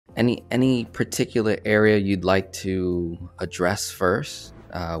Any particular area you'd like to address first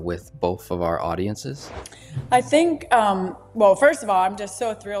with both of our audiences? I think, well, first of all, I'm just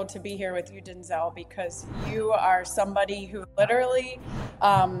so thrilled to be here with you, Denzel, because you are somebody who literally,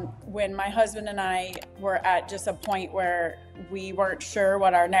 when my husband and I were at just a point where we weren't sure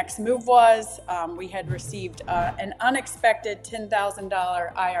what our next move was, we had received an unexpected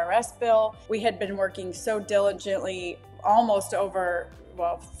 $10,000 IRS bill. We had been working so diligently, almost over,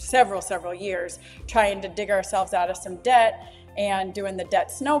 well, several years, trying to dig ourselves out of some debt and doing the debt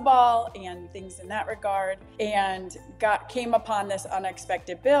snowball and things in that regard, and came upon this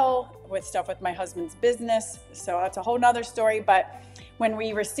unexpected bill with stuff with my husband's business. So that's a whole nother story. But when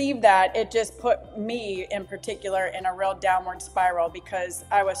we received that, it just put me in particular in a real downward spiral, because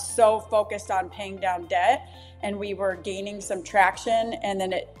I was so focused on paying down debt and we were gaining some traction. And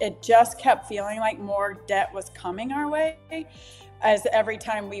then it just kept feeling like more debt was coming our way. As every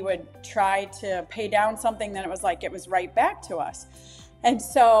time we would try to pay down something, then it was like it was right back to us. And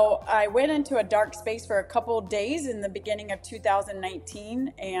so I went into a dark space for a couple of days in the beginning of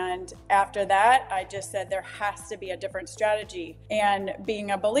 2019. And after that, I just said there has to be a different strategy. And being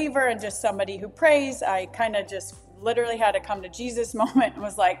a believer and just somebody who prays, I kind of just literally had a come to Jesus moment and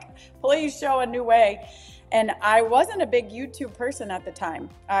was like, please show a new way. And I wasn't a big YouTube person at the time.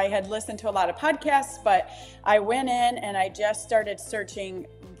 I had listened to a lot of podcasts, but I went in and I just started searching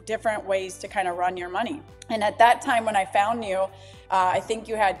different ways to kind of run your money. And at that time when I found you, I think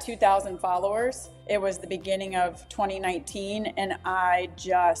you had 2,000 followers. It was the beginning of 2019, and I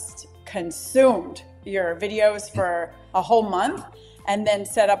just consumed your videos for a whole month, and then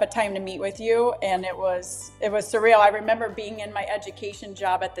set up a time to meet with you. And it was surreal. I remember being in my education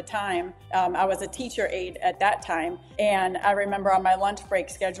job at the time. I was a teacher aide at that time. And I remember on my lunch break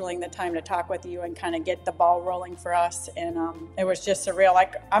scheduling the time to talk with you and kind of get the ball rolling for us. And it was just surreal.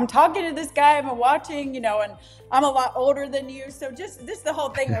 Like, I'm talking to this guy I've been watching, and I'm a lot older than you. So just the whole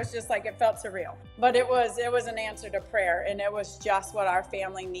thing was just like, it felt surreal. But it was an answer to prayer. And it was just what our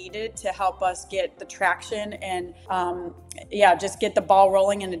family needed to help us get the traction and just get the ball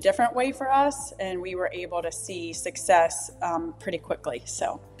rolling in a different way for us. And we were able to see success pretty quickly.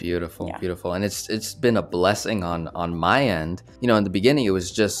 So beautiful. Yeah. Beautiful. And it's been a blessing on my end. In the beginning, it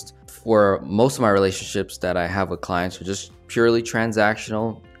was just, for most of my relationships that I have with clients, are just purely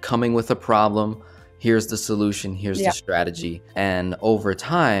transactional, coming with a problem. Here's the solution, here's the strategy. And over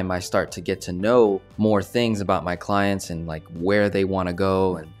time, I start to get to know more things about my clients and like where they want to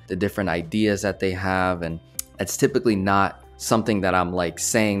go and the different ideas that they have. And it's typically not something that I'm like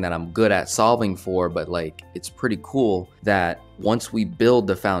saying that I'm good at solving for, but like, it's pretty cool that once we build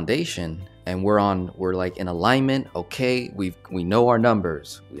the foundation and we're like in alignment, okay, we know our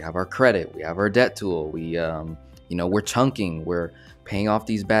numbers, we have our credit, we have our debt tool, we're chunking, we're paying off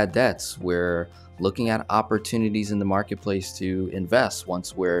these bad debts, we're looking at opportunities in the marketplace to invest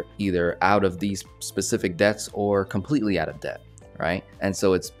once we're either out of these specific debts or completely out of debt, right? And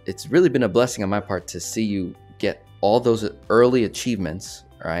so it's really been a blessing on my part to see you get all those early achievements,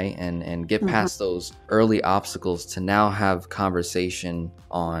 right? And get past those early obstacles to now have conversation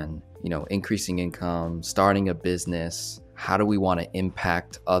on, increasing income, starting a business. How do we want to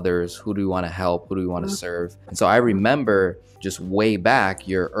impact others? Who do we want to help? Who do we want to serve? And so I remember just way back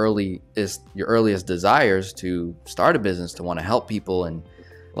your earliest desires to start a business, to want to help people, and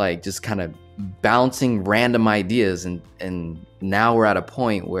like just kind of bouncing random ideas. And now we're at a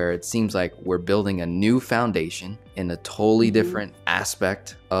point where it seems like we're building a new foundation in a totally different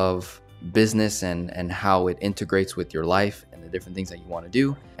aspect of business and how it integrates with your life and the different things that you want to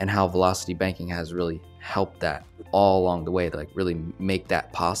do, and how Velocity Banking has really helped that all along the way to like really make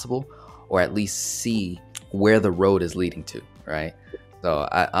that possible, or at least see where the road is leading to, right? So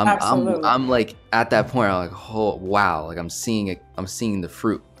I'm like at that point, I'm like, oh wow, like I'm seeing the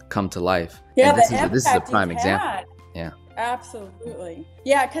fruit come to life. Yeah, and this is a prime example. Yeah. Absolutely.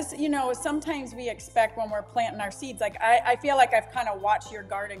 Yeah, because, sometimes we expect when we're planting our seeds, like I feel like I've kind of watched your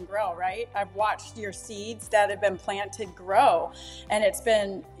garden grow, right? I've watched your seeds that have been planted grow. And it's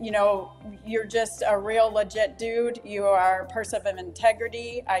been, you're just a real legit dude. You are a person of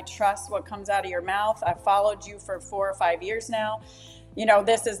integrity. I trust what comes out of your mouth. I've followed you for 4 or 5 years now.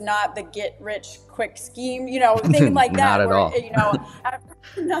 This is not the get rich quick scheme, thing like that. Not at all.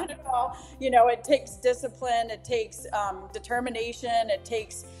 Not at all. It takes discipline, it takes determination, it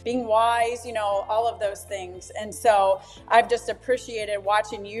takes being wise, all of those things. And so I've just appreciated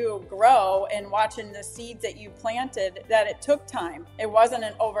watching you grow and watching the seeds that you planted, that it took time. It wasn't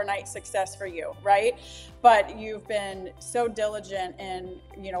an overnight success for you, right? but you've been so diligent in,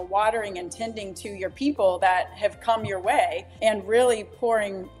 you know, watering and tending to your people that have come your way and really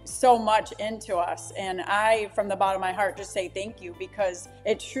pouring so much into us. And I, from the bottom of my heart, just say thank you, because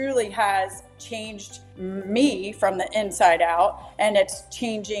it truly has changed me from the inside out, and it's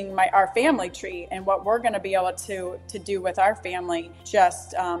changing our family tree and what we're going to be able to do with our family.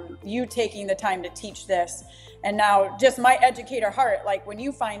 Just you taking the time to teach this. And now just my educator heart, like when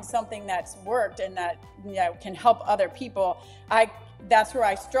you find something that's worked and that, you know, can help other people, that's where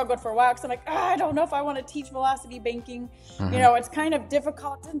I struggled for a while, because I'm like, I don't know if I want to teach velocity banking. You know, it's kind of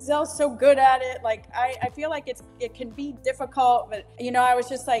difficult. Denzel's so good at it. Like, I feel like it can be difficult, but, you know, I was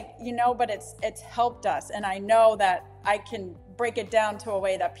just like, you know, but it's helped us. And I know that I can break it down to a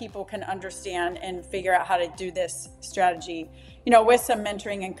way that people can understand and figure out how to do this strategy, you know, with some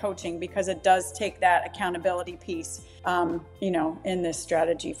mentoring and coaching, because it does take that accountability piece, you know, in this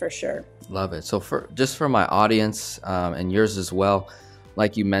strategy for sure. Love it. So for my audience and yours as well,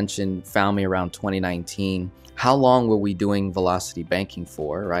 like you mentioned, found me around 2019. How long were we doing velocity banking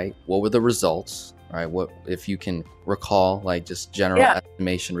for, right? What were the results, right? What, if you can recall, like just general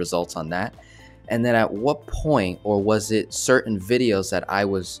estimation results on that? And then at what point, or was it certain videos that I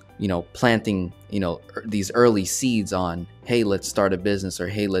was, you know, planting, you know, these early seeds on, hey, let's start a business, or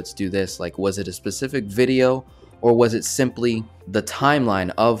hey, let's do this? Like, was it a specific video, or was it simply the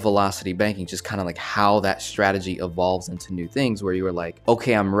timeline of velocity banking, just kind of like how that strategy evolves into new things, where you were like,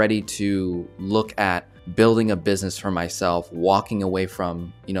 okay, I'm ready to look at building a business for myself, walking away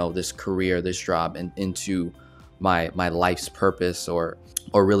from, you know, this career, this job, and into my life's purpose, or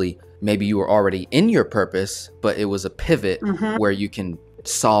really maybe you were already in your purpose, but it was a pivot where you can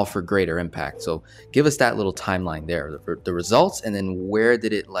solve for greater impact. So give us that little timeline there, the results, and then where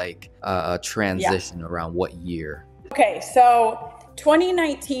did it like transition around what year? Okay, so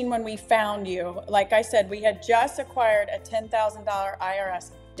 2019, when we found you, like I said, we had just acquired a $10,000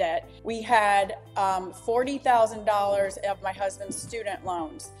 IRS debt. We had $40,000 of my husband's student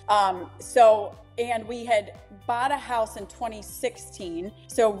loans. And we had bought a house in 2016.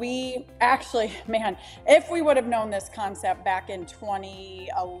 So we actually, man, if we would have known this concept back in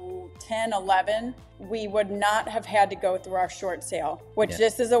 2010, 11, we would not have had to go through our short sale, which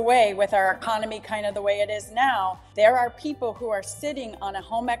this is a way, with our economy kind of the way it is now, there are people who are sitting on a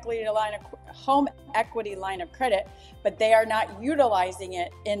home equity line of credit, but they are not utilizing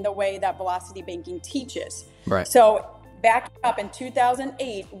it in the way that velocity banking teaches. Right. So back up in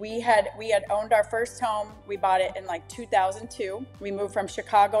 2008, we had owned our first home. We bought it in like 2002. We moved from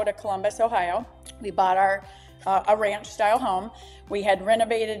Chicago to Columbus, Ohio. We bought a ranch style home. We had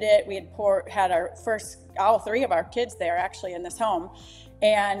renovated it. We had all three of our kids there actually in this home.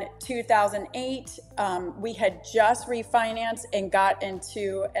 And 2008, we had just refinanced and got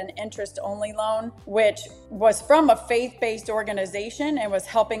into an interest-only loan, which was from a faith-based organization and was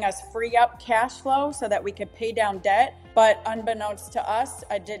helping us free up cash flow so that we could pay down debt. But unbeknownst to us,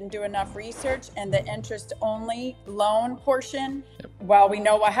 I didn't do enough research, and the interest-only loan portion, well, we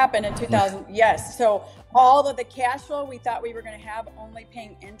know what happened in 2000. Yes, so all of the cash flow we thought we were going to have only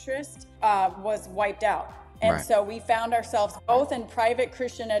paying interest was wiped out. And so we found ourselves both in private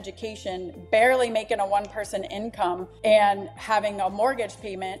Christian education, barely making a one-person income and having a mortgage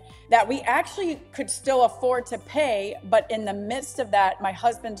payment that we actually could still afford to pay. But in the midst of that, my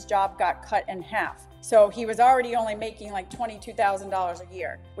husband's job got cut in half. So he was already only making like $22,000 a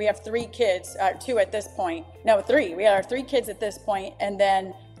year. We have three kids, two at this point. No, three. We had our three kids at this point, and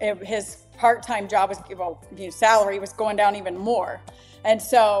then his part-time job was, salary was going down even more. And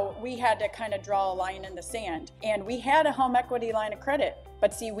so we had to kind of draw a line in the sand. And we had a home equity line of credit.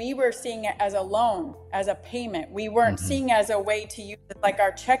 But see, we were seeing it as a loan, as a payment. We weren't seeing it as a way to use it like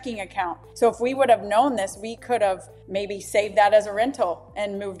our checking account. So if we would have known this, we could have maybe saved that as a rental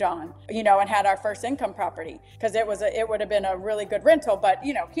and moved on, and had our first income property, because it would have been a really good rental. But,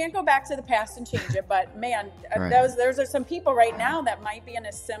 can't go back to the past and change it. But man, those are some people right now that might be in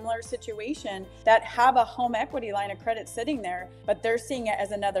a similar situation that have a home equity line of credit sitting there, but they're seeing it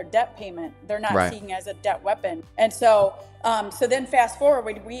as another debt payment. They're not seeing it as a debt weapon. And so then fast forward,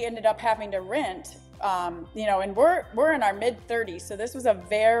 we ended up having to rent, and we're in our mid 30s. So this was a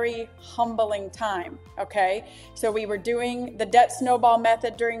very humbling time. Okay. So we were doing the debt snowball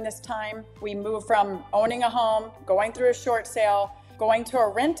method during this time. We moved from owning a home, going through a short sale, going to a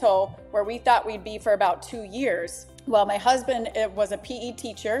rental where we thought we'd be for about 2 years. Well, my husband was a PE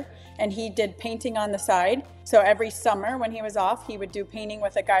teacher, and he did painting on the side. So every summer when he was off, he would do painting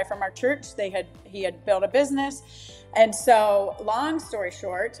with a guy from our church. He had built a business. And so long story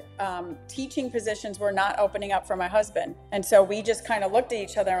short, teaching positions were not opening up for my husband. And so we just kind of looked at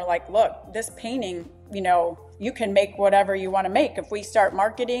each other and were like, look, this painting, you know, you can make whatever you want to make. If we start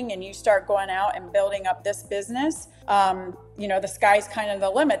marketing and you start going out and building up this business, you know, the sky's kind of the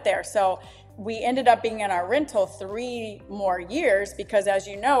limit there. So we ended up being in our rental 3 more years because, as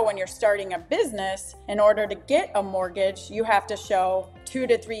you know, when you're starting a business, in order to get a mortgage, you have to show 2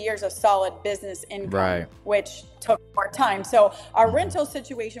 to 3 years of solid business income, which took more time. So our rental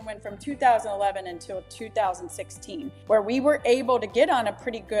situation went from 2011 until 2016, where we were able to get on a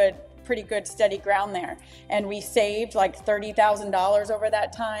pretty good steady ground there. And we saved like $30,000 over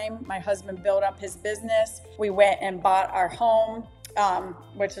that time. My husband built up his business. We went and bought our home,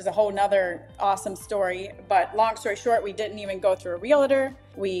 which is a whole nother awesome story. But long story short, we didn't even go through a realtor.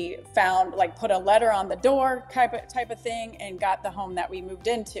 We found, like, put a letter on the door type of thing and got the home that we moved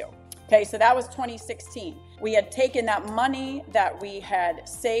into. Okay, so that was 2016. We had taken that money that we had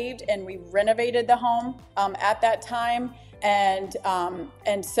saved and we renovated the home at that time. And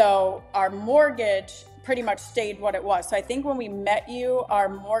so our mortgage pretty much stayed what it was. So I think when we met you, our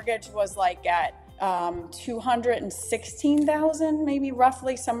mortgage was like at 216,000, maybe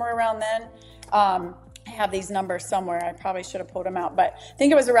roughly somewhere around then. I have these numbers somewhere. I probably should have pulled them out, but I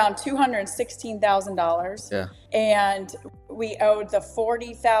think it was around $216,000. Yeah. And we owed the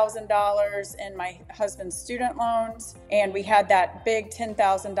 $40,000 in my husband's student loans. And we had that big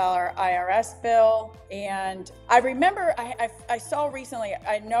 $10,000 IRS bill. And I remember I saw recently,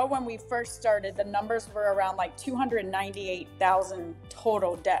 I know when we first started, the numbers were around like 298,000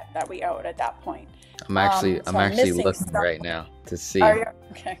 total debt that we owed at that point. I'm actually looking something right now to see. Are you?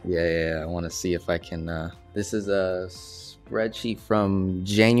 Okay. Yeah. I want to see if I can. This is a spreadsheet from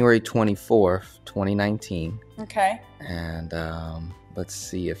January 24th, 2019. Okay. And let's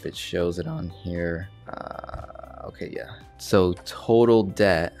see if it shows it on here. Okay, yeah. So total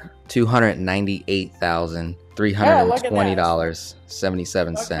debt,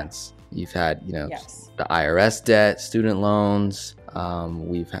 $298,320.77. You've had, you know, the IRS debt, student loans.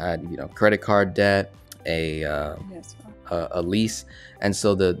 We've had, you know, credit card debt, a lease, and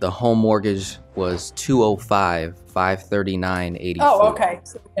so the home mortgage was $205,539.84. Oh, okay.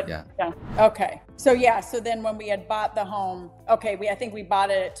 So yeah. Okay. So so then when we had bought the home, I think we bought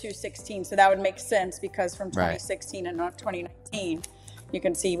it at 216. So that would make sense because from 2016 and 2019, you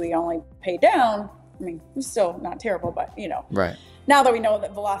can see we only paid down. I mean, it's still not terrible, but you know. Right. Now that we know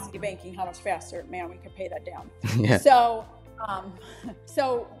that velocity banking, how much faster, man, we could pay that down. Yeah. So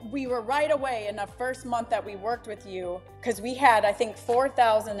we were right away in the first month that we worked with you, because we had, I think,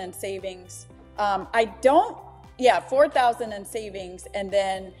 4,000 in savings. 4,000 in savings. And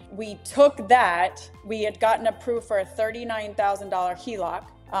then we took that, we had gotten approved for a $39,000 HELOC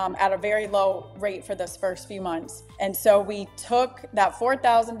at a very low rate for this first few months. And so we took that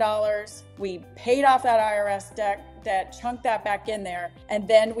 $4,000, we paid off that IRS debt, chunked that back in there. And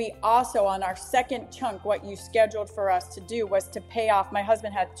then we also, on our second chunk, what you scheduled for us to do was to pay off. My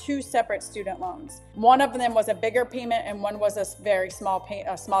husband had 2 separate student loans. One of them was a bigger payment and one was a very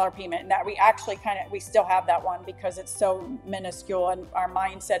smaller payment. And that we actually we still have that one because it's so minuscule and our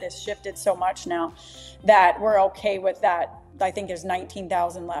mindset has shifted so much now that we're okay with that. I think there's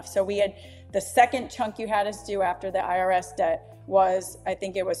 19,000 left. So we had the second chunk you had us do after the IRS debt was, I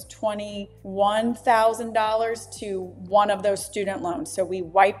think it was $21,000 to one of those student loans. So we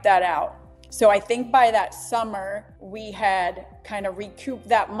wiped that out. So I think by that summer, we had kind of recouped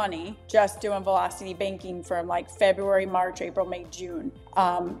that money just doing velocity banking from like February, March, April, May, June.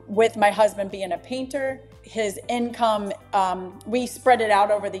 With my husband being a painter, his income, we spread it out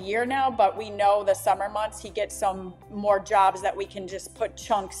over the year now, but we know the summer months, he gets some more jobs that we can just put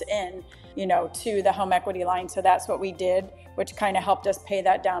chunks in, you know, to the home equity line. So that's what we did, which kind of helped us pay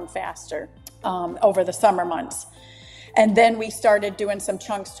that down faster over the summer months. And then we started doing some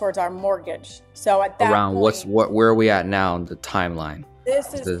chunks towards our mortgage. So at that point, where are we at now in the timeline?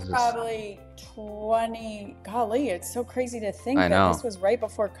 This is probably 20. Golly, it's so crazy to think that this was right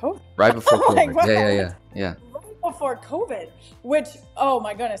before COVID. Right before COVID. Yeah. Right before COVID, which, oh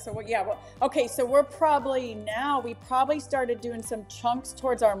my goodness. So so we're probably now, we probably started doing some chunks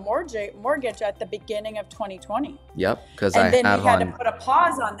towards our mortgage at the beginning of 2020. Yep. And then we had to put a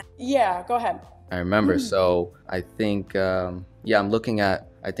pause on that. Yeah, go ahead. I remember. So I think, I'm looking at,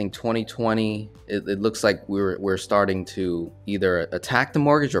 I think 2020, it looks like we're starting to either attack the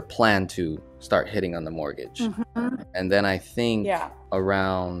mortgage or plan to start hitting on the mortgage. Mm-hmm. And then I think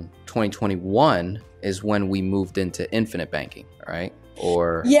around 2021 is when we moved into infinite banking, right?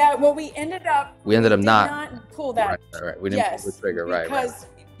 Or we ended up not pull that. Right. We didn't pull the trigger, because,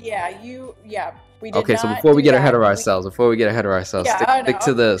 we did okay, not so before we get ahead of ourselves, stick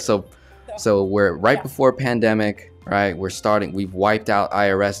to the, so we're right before pandemic. right? We've wiped out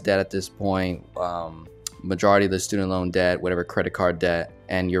IRS debt at this point, majority of the student loan debt, whatever credit card debt,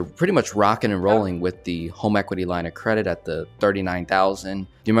 and you're pretty much rocking and rolling with the home equity line of credit at the 39,000. Do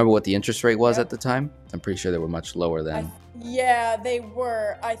you remember what the interest rate was at the time? I'm pretty sure they were much lower then. Yeah, they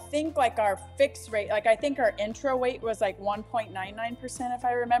were. I think like our fixed rate, like I think our intro rate was like 1.99% if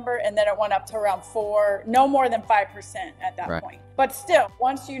I remember, and then it went up to around no more than 5% at that point. But still,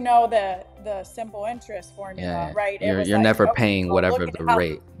 once you know the simple interest formula, right? You're like, never paying whatever the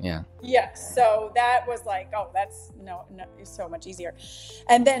rate. Yeah. Yes. So that was like, oh, that's no, it's so much easier.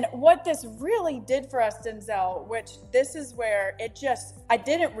 And then what this really did for us, Denzel, which this is where I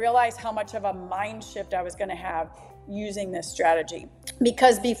didn't realize how much of a mind shift I was going to have using this strategy.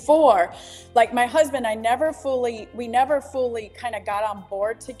 Because before, like my husband, we never fully kind of got on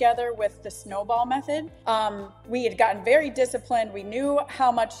board together with the snowball method. We had gotten very disciplined. We knew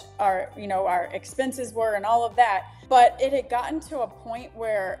how much our expenses were and all of that. But it had gotten to a point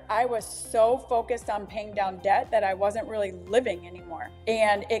where I was so focused on paying down debt that I wasn't really living anymore.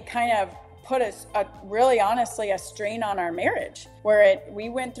 And it kind of put really honestly a strain on our marriage, where we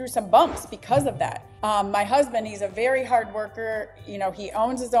went through some bumps because of that. My husband, he's a very hard worker. He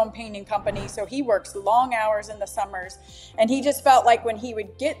owns his own painting company, so he works long hours in the summers. And he just felt like when he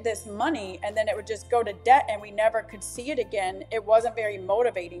would get this money and then it would just go to debt and we never could see it again, it wasn't very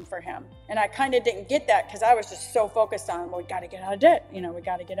motivating for him. And I kind of didn't get that because I was just so focused on, well, we got to get out of debt. We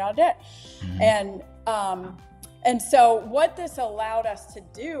got to get out of debt. And so what this allowed us to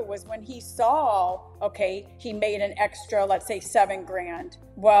do was when he saw, okay, he made an extra, let's say $7,000.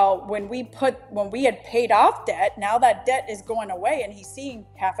 Well, when we had paid off debt, now that debt is going away and he's seeing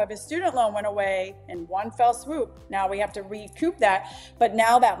half of his student loan went away in one fell swoop. Now we have to recoup that. But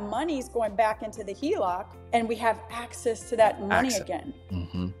now that money's going back into the HELOC and we have access to that money again.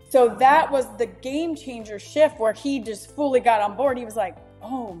 Mm-hmm. So that was the game changer shift where he just fully got on board. He was like,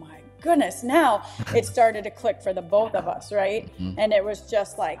 oh my goodness, now it started to click for the both of us, right? Mm-hmm. And it was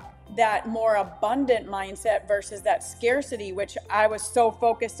just like that more abundant mindset versus that scarcity, which I was so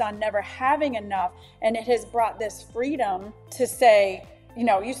focused on never having enough. And it has brought this freedom to say,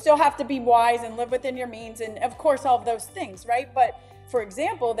 you still have to be wise and live within your means. And of course, all of those things, right? But for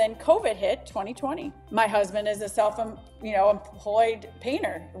example, then COVID hit 2020. My husband is a employed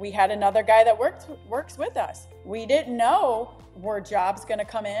painter. We had another guy that works with us. We didn't know were jobs going to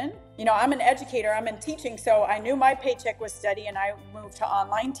come in. I'm an educator, I'm in teaching, so I knew my paycheck was steady and I moved to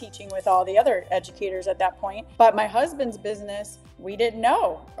online teaching with all the other educators at that point. But my husband's business, we didn't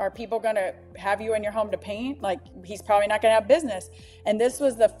know. Are people going to have you in your home to paint? Like, he's probably not going to have business. And this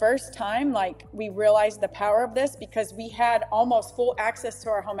was the first time we realized the power of this because we had almost full access to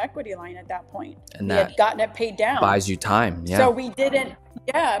our home equity line at that point. And we had gotten it paid down. Buys you time. Yeah. So we didn't.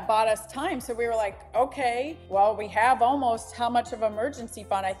 Yeah, it bought us time. So we were like, okay, well, we have almost how much of emergency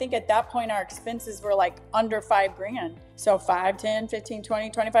fund? I think at that point, our expenses were like under $5,000. So 5, 10, 15, 20,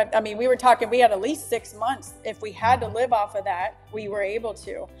 25. I mean, we were talking, we had at least 6 months. If we had to live off of that, we were able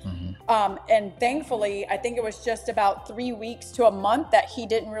to. Mm-hmm. And thankfully, I think it was just about 3 weeks to a month that he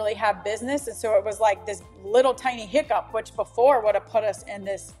didn't really have business. And so it was like this little tiny hiccup, which before would have put us in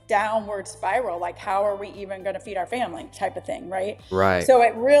this downward spiral. Like, how are we even going to feed our family type of thing, right? Right. So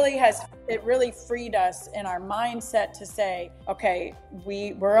it really freed us in our mindset to say, okay,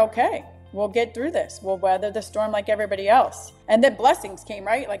 we're okay. We'll get through this. We'll weather the storm like everybody else. And then blessings came,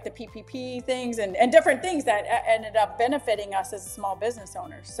 right? Like the PPP things and different things that ended up benefiting us as a small business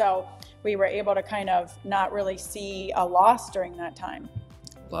owners. So we were able to kind of not really see a loss during that time.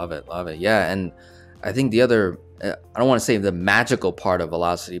 Love it. Love it. Yeah. And I think the other, I don't want to say the magical part of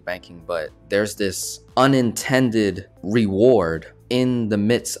velocity banking, but there's this unintended reward in the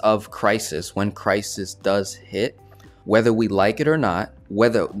midst of crisis. When crisis does hit, whether we like it or not,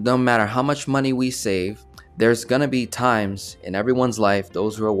 no matter how much money we save, there's going to be times in everyone's life,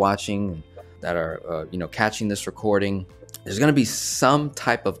 those who are watching, that are catching this recording, there's going to be some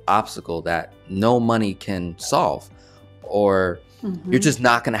type of obstacle that no money can solve, or you're just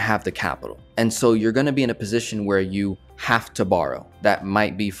not going to have the capital. And so you're going to be in a position where you have to borrow. That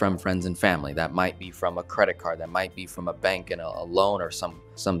might be from friends and family. That might be from a credit card. That might be from a bank and a loan or some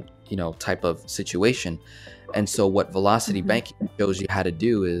type of situation. And so what velocity banking shows you how to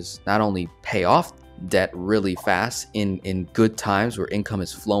do is not only pay off debt really fast in good times where income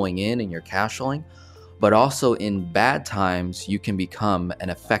is flowing in and you're cash flowing, but also in bad times, you can become an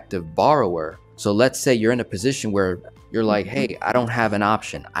effective borrower. So let's say you're in a position where you're like, hey, I don't have an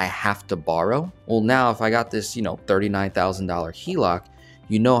option. I have to borrow. Well, now if I got this, $39,000 HELOC,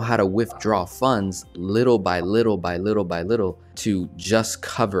 you know how to withdraw funds little by little by little by little to just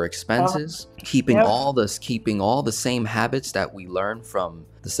cover expenses, keeping all the same habits that we learned from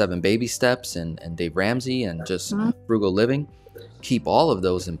the 7 baby steps and Dave Ramsey and just frugal living. Keep all of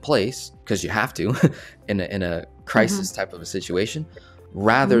those in place because you have to in a crisis type of a situation,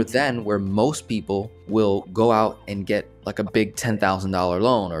 rather than where most people will go out and get like a big $10,000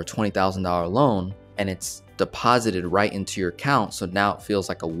 loan or a $20,000 loan, and it's deposited right into your account. So now it feels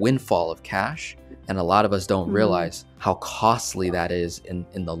like a windfall of cash. And a lot of us don't realize how costly that is in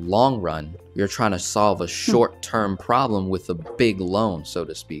the long run. You're trying to solve a short-term problem with a big loan, so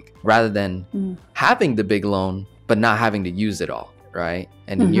to speak, rather than having the big loan but not having to use it all, right?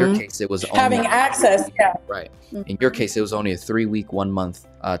 And in your case, it was having access. Yeah. Right. In your case, it was only a 3-week, 1 month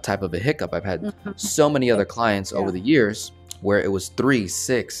type of a hiccup. I've had so many other clients over the years where it was 3,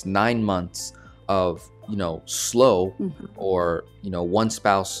 6, 9 months of, you know, slow or, you know, one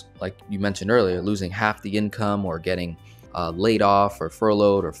spouse, like you mentioned earlier, losing half the income or getting laid off or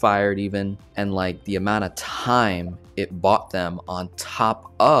furloughed or fired even. And like the amount of time it bought them on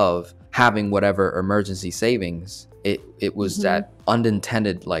top of having whatever emergency savings, it was that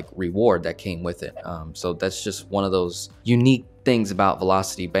unintended like reward that came with it. So that's just one of those unique things about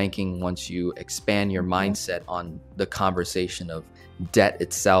velocity banking once you expand your mindset on the conversation of debt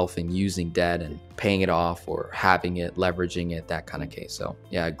itself and using debt and paying it off or having it, leveraging it, that kind of case. So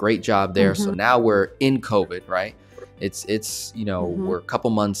yeah, great job there. So now we're in COVID, right? It's you know, we're a couple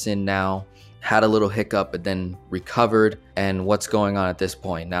months in now, had a little hiccup, but then recovered. And what's going on at this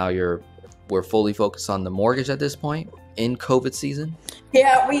point? Now we're fully focused on the mortgage at this point in COVID season?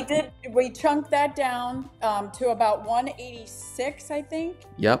 Yeah, we chunked that down to about 186, I think.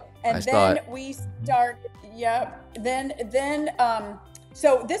 Yep. And then we start,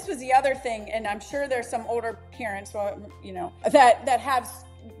 so this was the other thing, and I'm sure there's some older parents, well, you know, that have,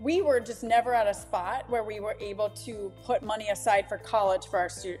 we were just never at a spot where we were able to put money aside for college for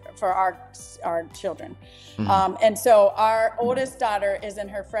our children. And so our oldest daughter is in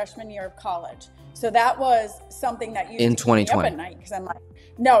her freshman year of college. So that was something that used in to keep me 2020 up at night, because I'm like,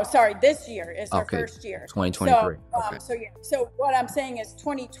 no, sorry, this year is her first year. 2023. So what I'm saying is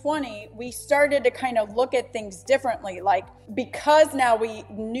 2020, we started to kind of look at things differently, like, because now we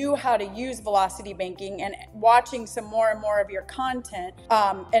knew how to use velocity banking and watching some more and more of your content,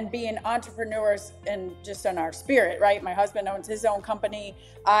 and being entrepreneurs and just in our spirit, right? My husband owns his own company.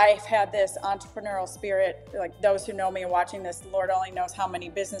 I've had this entrepreneurial spirit, like those who know me and watching this, Lord only knows how many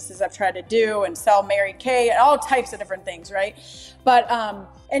businesses I've tried to do and sell Mary Kay and all types of different things, right? But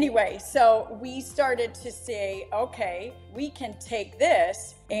anyway, so we started to say, okay, we can take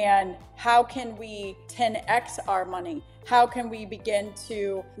this and how can we 10x our money? How can we begin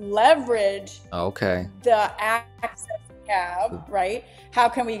to leverage the access we have, right? How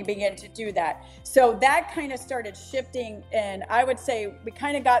can we begin to do that? So that kind of started shifting, and I would say we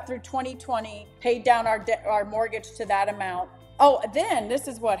kind of got through 2020, paid down our mortgage to that amount. Oh, then this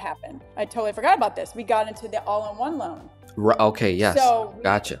is what happened. I totally forgot about this. We got into the all-in-one loan. Okay, yes. So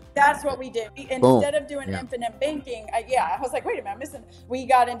gotcha. That's what we did. Instead of doing infinite banking, I was like, wait a minute, I'm missing. We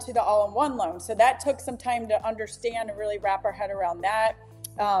got into the all-in-one loan. So that took some time to understand and really wrap our head around that.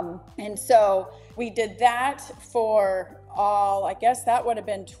 And so we did that for all, I guess that would have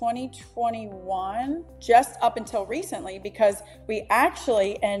been 2021, just up until recently, because we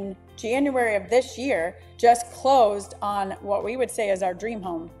actually in January of this year just closed on what we would say is our dream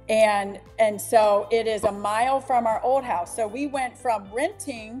home. And so it is a mile from our old house. So we went from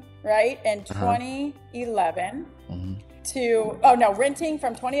renting, right, in 2011 to, renting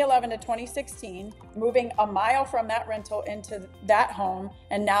from 2011 to 2016, moving a mile from that rental into that home,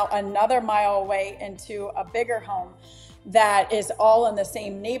 and now another mile away into a bigger home that is all in the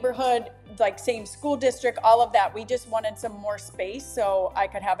same neighborhood, like same school district, all of that. We just wanted some more space so I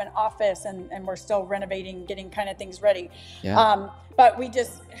could have an office, and we're still renovating, getting kind of things ready. But we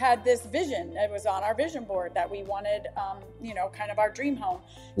just had this vision. It was on our vision board that we wanted, kind of our dream home.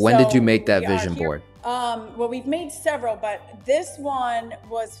 When did you make that vision board? Well, we've made several, but this one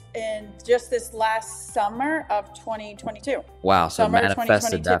was in just this last summer of 2022. Wow. So it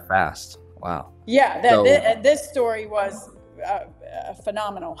manifested that fast. Wow. Yeah. This story was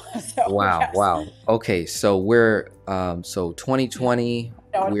phenomenal. So, wow. Okay. So we're, 2020,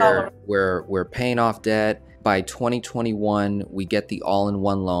 we're paying off debt. By 2021, we get the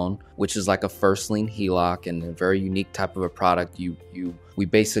all-in-one loan, which is like a first lien HELOC and a very unique type of a product. We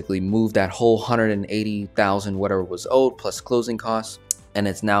basically moved that whole $180,000, whatever was owed, plus closing costs, and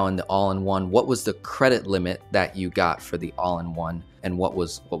it's now in the all-in-one. What was the credit limit that you got for the all-in-one? and what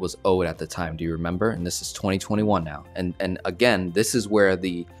was owed at the time. Do you remember? And this is 2021 now. And again, this is where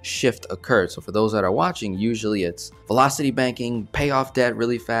the shift occurred. So for those that are watching, usually it's velocity banking, pay off debt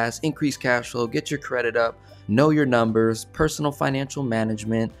really fast, increase cash flow, get your credit up, know your numbers, personal financial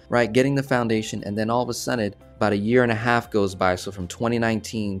management, right? Getting the foundation. And then all of a sudden, about a year and a half goes by. So from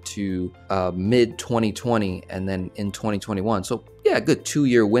 2019 to mid 2020, and then in 2021. So yeah, a good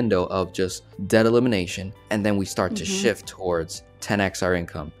 2-year window of just debt elimination. And then we start to shift towards 10x our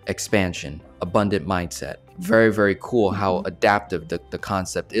income, expansion, abundant mindset. Very, very cool how adaptive the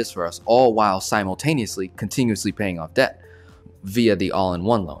concept is for us, all while simultaneously continuously paying off debt via the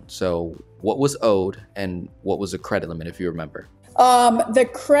all-in-one loan. So what was owed and what was the credit limit, if you remember? The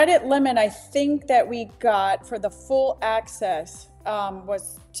credit limit, I think that we got for the full access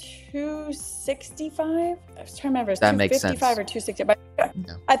was 265. I was trying to remember. That makes sense. 255 or 265.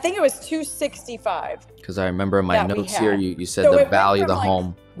 Yeah. I think it was 265. Because I remember in my notes here, you said so the value of the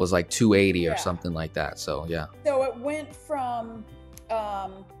home was like 280 or something like that. So yeah. So it went from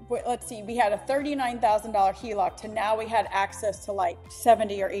let's see, we had a $39,000 HELOC to now we had access to like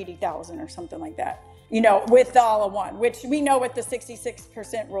 70 or 80,000 or something like that. You know, with the all-in-one, which we know with the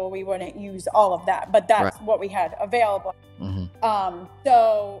 66% rule, we wouldn't use all of that, but that's what we had available.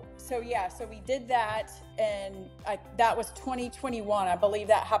 So we did that, and that was 2021. I believe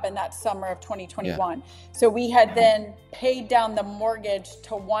that happened that summer of 2021. Yeah. So we had then paid down the mortgage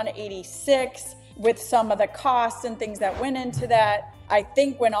to 186 with some of the costs and things that went into that. I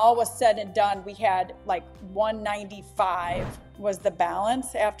think when all was said and done, we had like 195 was the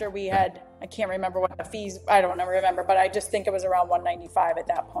balance after we had, I can't remember what the fees, I don't remember, but I just think it was around 195 at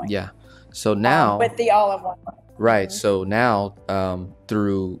that point. Yeah. So now with the all-in-one. Right. So now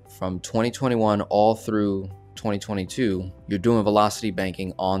through from 2021 all through 2022, you're doing velocity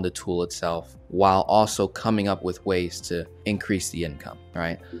banking on the tool itself while also coming up with ways to increase the income,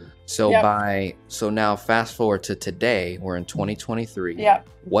 right? So now fast forward to today, we're in 2023. Yeah.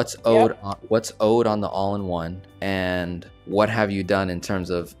 What's owed on the all-in-one, and what have you done in terms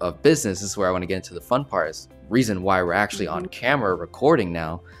of business? This is where I want to get into the fun part. Is reason why we're actually on camera recording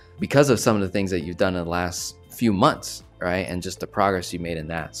now, because of some of the things that you've done in the last few months, right? And just the progress you made in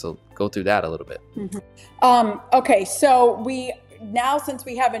that. So go through that a little bit. Okay, so now since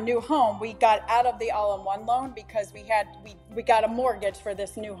we have a new home, we got out of the all-in-one loan because we got a mortgage for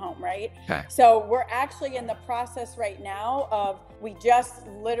this new home, right? Okay. So we're actually in the process right now of, we just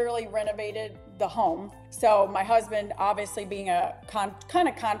literally renovated the home. So my husband, obviously being a kind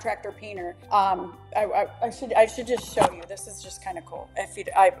of contractor painter, I should just show you. This is just kind of cool.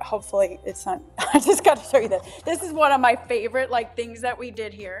 Hopefully it's not. I just got to show you this. This is one of my favorite things that we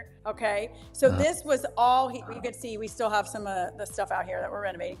did here. Okay, so this was all. You can see we still have some of the stuff out here that we're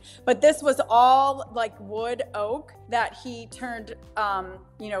renovating, but this was all like wood oak that he turned,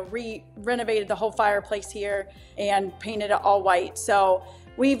 renovated the whole fireplace here and painted it all white. So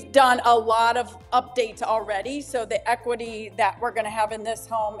we've done a lot of updates already. So the equity that we're going to have in this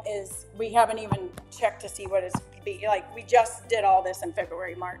home is, we haven't even checked to see what it's be like. We just did all this in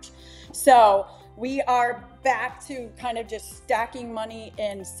February, March. So we are back to kind of just stacking money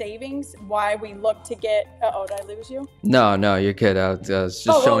in savings. Why we look to get, did I lose you? No, you're good. I was just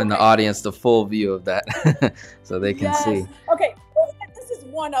showing the audience the full view of that so they can see. Okay. This is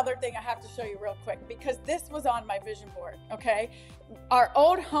one other thing I have to show you real quick, because this was on my vision board. Okay. Our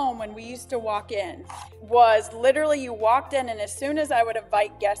old home, when we used to walk in, was literally, you walked in, and as soon as I would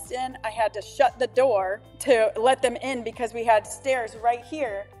invite guests in, I had to shut the door to let them in because we had stairs right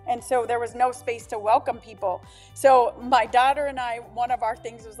here. And so there was no space to welcome people. So my daughter and I, one of our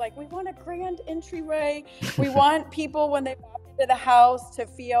things was like, we want a grand entryway. We want people, when they walk into the house, to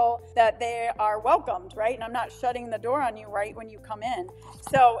feel that they are welcomed, right? And I'm not shutting the door on you right when you come in.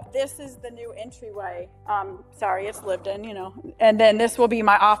 So this is the new entryway. Sorry, it's lived in, and then this will be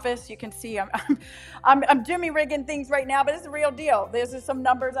my office. You can see I'm Jimmy rigging things right now, but it's the real deal. There's just some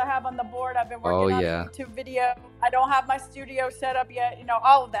numbers I have on the board. I've been working on a YouTube video. I don't have my studio set up yet,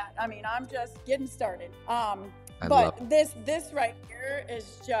 all of that. I mean, I'm just getting started. But this right here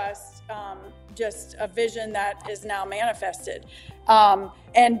is just a vision that is now manifested.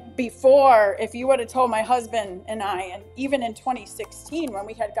 And before, if you would have told my husband and I, and even in 2016, when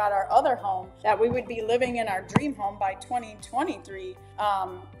we had got our other home, that we would be living in our dream home by 2023,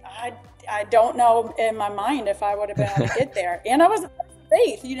 I don't know in my mind if I would have been able to get there. And I was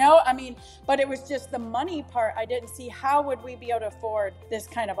faith, but it was just the money part. I didn't see how would we be able to afford this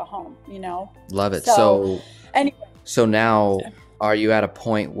kind of a home, Love it. So anyway. So now are you at a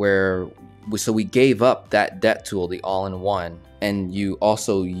point where, so we gave up that debt tool, the all-in-one, and you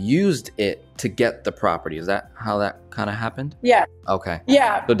also used it to get the property. Is that how that kind of happened? Yeah. Okay.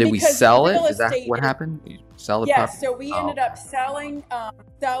 Yeah. So did we sell it? Is that what happened? You sell the property? So we ended up selling.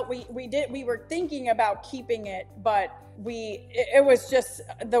 We were thinking about keeping it, but it was just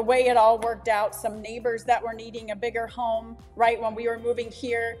the way it all worked out. Some neighbors that were needing a bigger home right when we were moving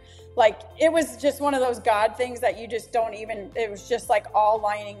here, like it was just one of those God things that you just don't even, it was just like all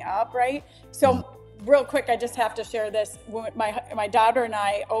lining up, right? So real quick, I just have to share this. My daughter and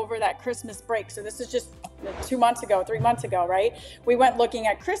I, over that Christmas break, so this is just 3 months ago, right? We went looking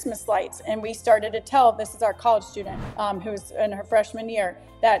at Christmas lights, and we started to tell, this is our college student who's in her freshman year,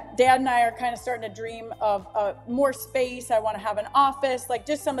 that Dad and I are kind of starting to dream of more space. I want to have an office, like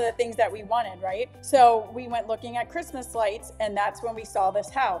just some of the things that we wanted, right? So we went looking at Christmas lights, and that's when we saw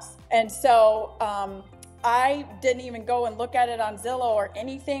this house. And so I didn't even go and look at it on Zillow or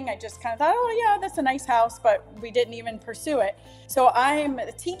anything. I just kind of thought, oh yeah, that's a nice house, but we didn't even pursue it. So I'm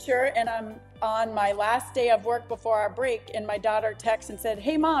a teacher, and I'm on my last day of work before our break, and my daughter texts and said,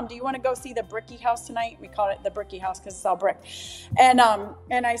 hey Mom, do you want to go see the bricky house tonight? We call it the bricky house because it's all brick. And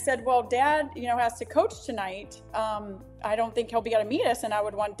I said, well, Dad, has to coach tonight. I don't think he'll be able to meet us, and I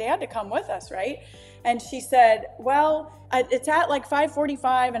would want Dad to come with us, right? And she said, well, it's at like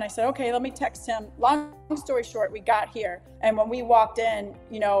 5:45. And I said, okay, let me text him. Long story short, we got here. And when we walked in,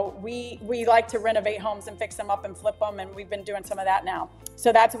 we like to renovate homes and fix them up and flip them. And we've been doing some of that now.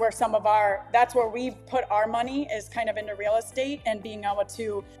 So that's where that's where we put our money, is kind of into real estate and being able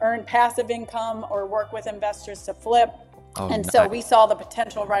to earn passive income or work with investors to flip. So we saw the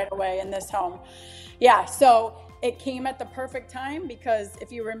potential right away in this home. Yeah. So it came at the perfect time, because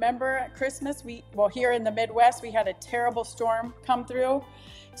if you remember at Christmas, here in the Midwest, we had a terrible storm come through.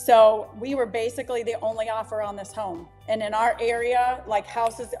 So we were basically the only offer on this home. And in our area, like,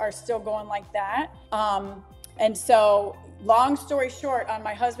 houses are still going like that. And so long story short, on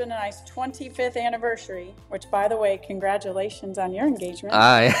my husband and I's 25th anniversary, which, by the way, congratulations on your engagement.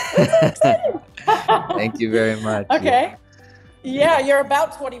 Thank you very much. Okay. Yeah, you're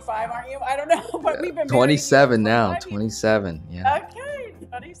about 25, aren't you? I don't know, but we've been 27 now. 27. Yeah. Okay,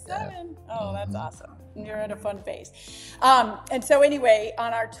 27. Oh, that's awesome. You're at a fun phase. And so anyway,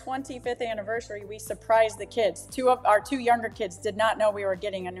 on our 25th anniversary, we surprised the kids. Our two younger kids did not know we were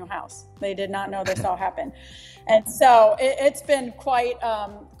getting a new house. They did not know this all happened. And so it's been quite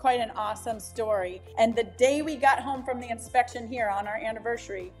an awesome story. And the day we got home from the inspection here on our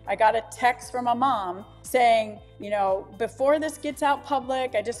anniversary, I got a text from a mom saying, before this gets out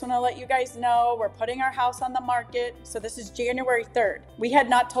public, I just want to let you guys know we're putting our house on the market. So this is January 3rd. We had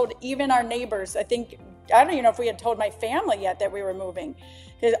not told even our neighbors. I don't even know if we had told my family yet that we were moving.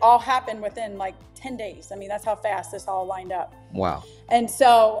 It all happened within like 10 days. I mean, that's how fast this all lined up. Wow. And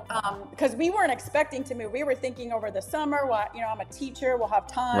so, because we weren't expecting to move, we were thinking over the summer, I'm a teacher, we'll have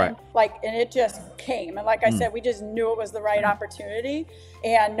time. Right. And it just came. And like I said, we just knew it was the right opportunity.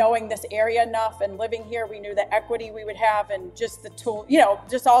 And knowing this area enough and living here, we knew the equity we would have and just the tool,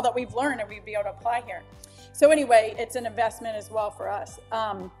 just all that we've learned, and we'd be able to apply here. So anyway, it's an investment as well for us.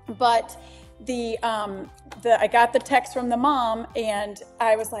 But I got the text from the mom, and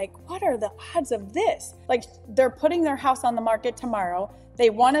I was like, what are the odds of this? Like, they're putting their house on the market tomorrow. They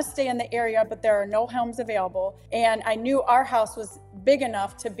want to stay in the area, but there are no homes available. And I knew our house was big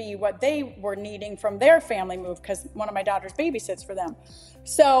enough to be what they were needing from their family move, because one of my daughters babysits for them.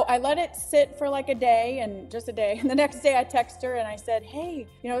 So I let it sit for like a day, and just a day. And the next day I text her and I said, hey,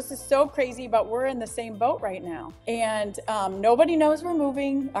 this is so crazy, but we're in the same boat right now. And nobody knows we're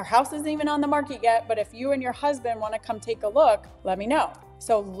moving. Our house isn't even on the market yet. But if you and your husband want to come take a look, let me know.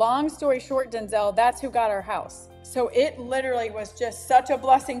 So long story short, Denzel, that's who got our house. So it literally was just such a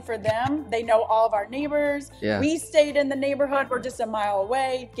blessing for them. They know all of our neighbors. Yeah. We stayed in the neighborhood. We're just a mile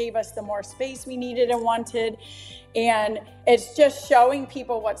away, gave us the more space we needed and wanted. And it's just showing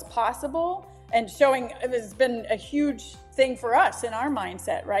people what's possible, and showing, it's been a huge thing for us in our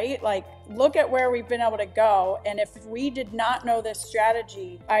mindset, right? Like, look at where we've been able to go. And if we did not know this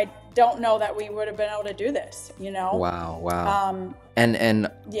strategy, I don't know that we would have been able to do this, Wow. And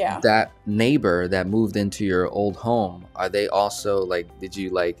yeah, that neighbor that moved into your old home, are they also like, did you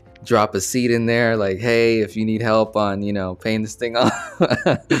like drop a seed in there? Like, hey, if you need help on, paying this thing off,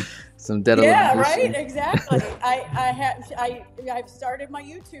 some debt. Yeah, right. Exactly. I've started my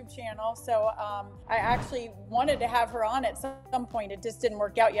YouTube channel. So I actually wanted to have her on at some point. It just didn't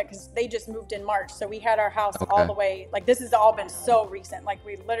work out yet because they just moved in March. So we had our house all the way, like, this has all been so recent. Like,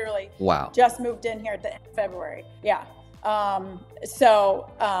 we literally just moved in here at the end of February. Yeah. But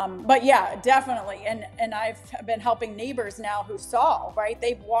yeah, definitely. And I've been helping neighbors now who saw, right?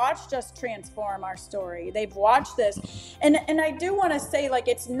 They've watched us transform our story. They've watched this. And I do want to say, like,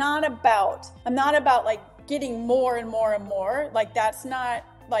 I'm not about like getting more and more and more. Like, that's not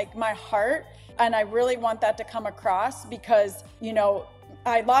like my heart. And I really want that to come across because, you know,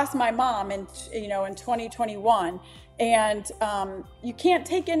 I lost my mom in 2021. And you can't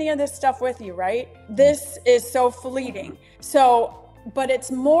take any of this stuff with you, right? This is so fleeting. But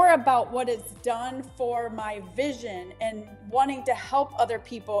it's more about what it's done for my vision and wanting to help other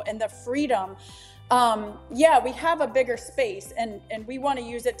people and the freedom. Yeah, we have a bigger space and we want to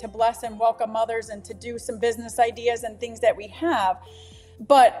use it to bless and welcome others and to do some business ideas and things that we have.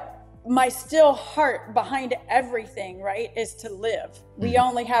 But my still heart behind everything, right, is to live. We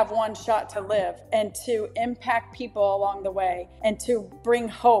only have one shot to live and to impact people along the way and to bring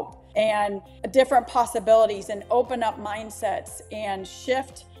hope and different possibilities and open up mindsets and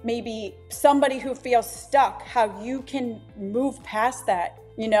shift maybe somebody who feels stuck, how you can move past that.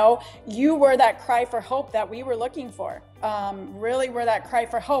 You know, you were that cry for hope that we were looking for. Really were that cry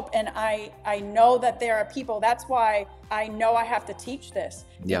for hope. And I know that there are people, that's why I know I have to teach this.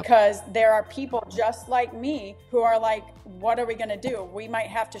 Yep. Because there are people just like me who are like, what are we going to do? We might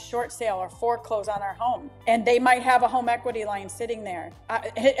have to short sale or foreclose on our home. And they might have a home equity line sitting there.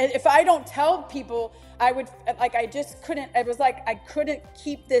 If I don't tell people, I just couldn't, it was like, I couldn't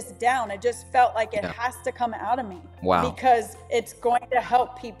keep this down. It just felt like it has to come out of me. Wow. Because it's going to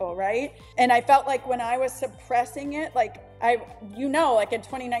help people, right? And I felt like when I was suppressing it, like in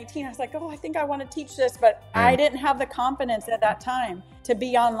 2019, I was like, oh, I think I want to teach this, but I didn't have the confidence at that time to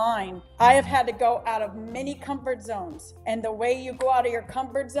be online. I have had to go out of many comfort zones. And the way you go out of your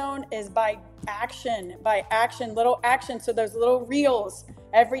comfort zone is by action, little action. So those little reels,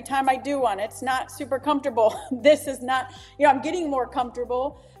 every time I do one, it's not super comfortable. This is not, I'm getting more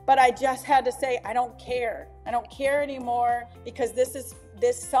comfortable, but I just had to say, I don't care. I don't care anymore because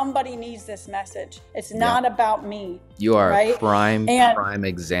somebody needs this message. It's not about me. You are right? a prime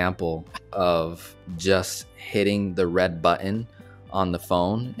example of just hitting the red button on the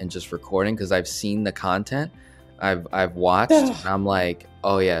phone and just recording, because I've seen the content. I've watched and I'm like,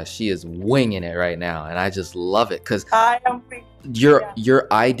 oh yeah, she is winging it right now. And I just love it because your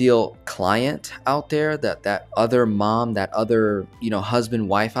ideal client out there, that other mom, that other, husband,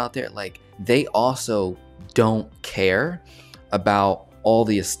 wife out there, like they also don't care about all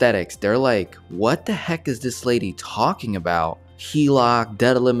the aesthetics. They're like, what the heck is this lady talking about? HELOC,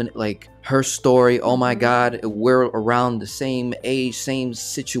 debt eliminate, like her story. Oh my God, we're around the same age, same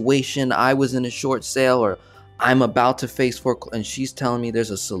situation. I was in a short sale, or I'm about to face foreclosure, and she's telling me there's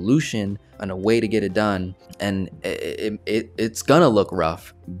a solution and a way to get it done. And it's gonna look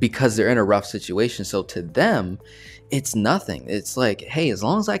rough because they're in a rough situation. So to them, it's nothing. It's like, hey, as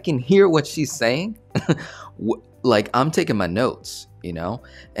long as I can hear what she's saying, like I'm taking my notes,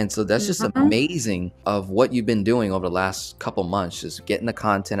 And so that's just amazing of what you've been doing over the last couple months, just getting the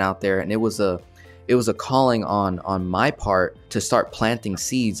content out there. And it was a calling on my part to start planting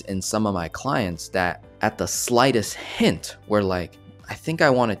seeds in some of my clients that at the slightest hint were like, I think I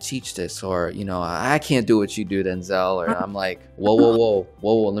want to teach this, or, I can't do what you do, Denzel. Or I'm like, whoa.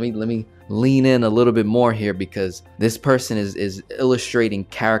 Let me lean in a little bit more here, because this person is illustrating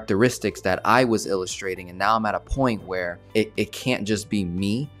characteristics that I was illustrating. And now I'm at a point where it can't just be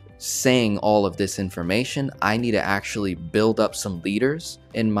me saying all of this information. I need to actually build up some leaders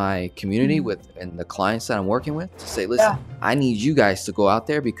in my community and the clients that I'm working with to say, listen, I need you guys to go out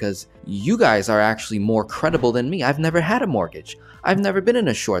there because you guys are actually more credible than me. I've never had a mortgage. I've never been in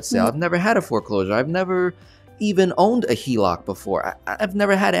a short sale. I've never had a foreclosure. I've never even owned a HELOC before. I've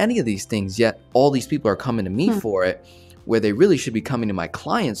never had any of these things, yet all these people are coming to me for it, where they really should be coming to my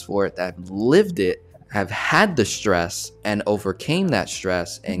clients for it, that have lived it, have had the stress and overcame that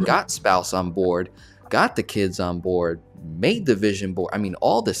stress and got spouse on board, got the kids on board, made the vision board. I mean,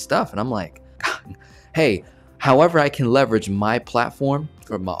 all this stuff. And I'm like, hey, however I can leverage my platform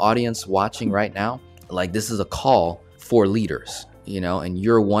for my audience watching right now, like this is a call for leaders, and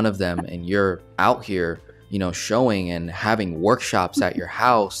you're one of them, and you're out here, showing and having workshops at your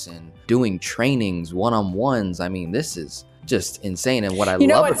house and doing trainings, one-on-ones. I mean, this is just insane. And what I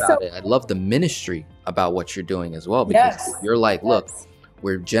love about it, I love the ministry about what you're doing as well, because you're like, look,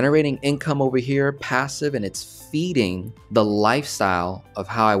 we're generating income over here, passive, and it's feeding the lifestyle of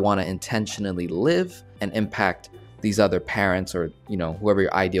how I want to intentionally live and impact these other parents, or, whoever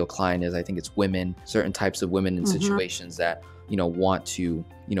your ideal client is. I think it's women, certain types of women in situations that, want to,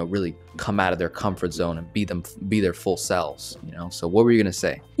 you know, really come out of their comfort zone and be their full selves, you know? So what were you going to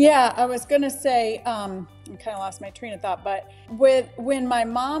say? Yeah, I was going to say, I kind of lost my train of thought, but when my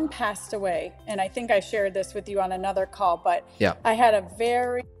mom passed away, and I think I shared this with you on another call, but Yeah. I had a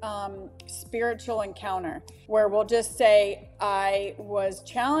very spiritual encounter where we'll just say I was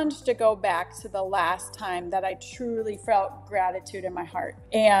challenged to go back to the last time that I truly felt gratitude in my heart.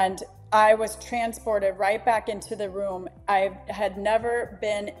 And I was transported right back into the room. I had never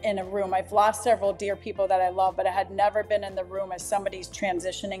been in a room. I've lost several dear people that I love, but I had never been in the room as somebody's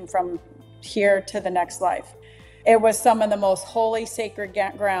transitioning from here to the next life. It was some of the most holy, sacred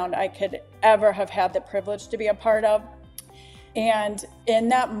ground I could ever have had the privilege to be a part of. And in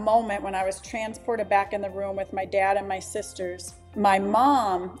that moment, when I was transported back in the room with my dad and my sisters, my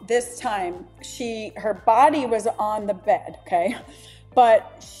mom, this time, her body was on the bed, okay?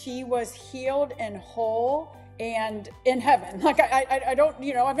 But she was healed and whole and in heaven. Like I don't,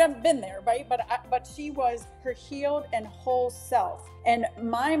 you know, I've never been there, right? But she was her healed and whole self. And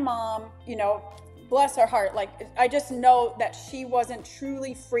my mom, you know, bless her heart, like I just know that she wasn't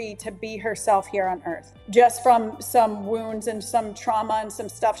truly free to be herself here on earth, just from some wounds and some trauma and some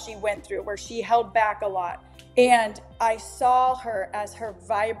stuff she went through where she held back a lot. And I saw her as her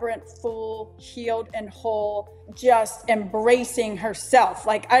vibrant, full, healed and whole, just embracing herself.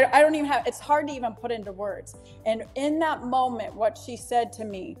 Like I don't even have, it's hard to even put into words. And in that moment, what she said to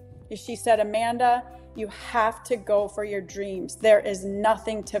me is she said, Amanda, you have to go for your dreams. There is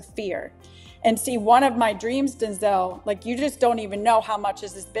nothing to fear. And see, one of my dreams, Denzel, like you just don't even know how much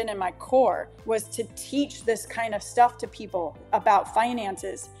this has been in my core, was to teach this kind of stuff to people about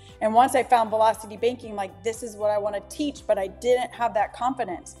finances. And once I found Velocity Banking, like this is what I want to teach, but I didn't have that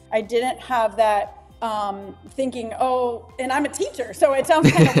confidence. I didn't have that thinking, oh, and I'm a teacher, so it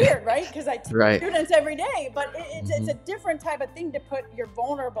sounds kind of weird, right? Because I teach students every day, but it's a different type of thing to put your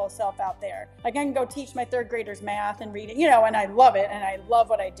vulnerable self out there. Like I can go teach my third graders math and reading, you know, and I love it, and I love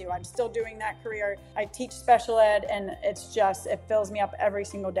what I do. I'm still doing that career. I teach special ed, and it's just, it fills me up every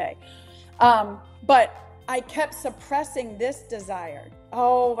single day. But I kept suppressing this desire.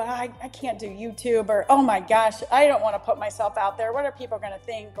 Oh, but I can't do YouTube, or, oh my gosh, I don't want to put myself out there. What are people going to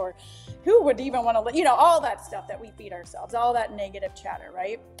think? Or who would even want to, you know, all that stuff that we feed ourselves, all that negative chatter,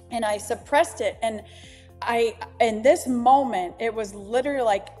 right? And I suppressed it. And in this moment, it was literally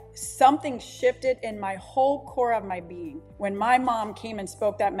like something shifted in my whole core of my being. When my mom came and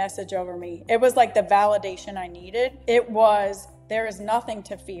spoke that message over me, it was like the validation I needed. It was, there is nothing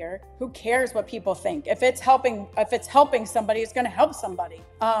to fear. Who cares what people think? If it's helping somebody, it's going to help somebody.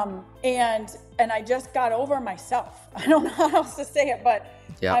 And I just got over myself. I don't know how else to say it, but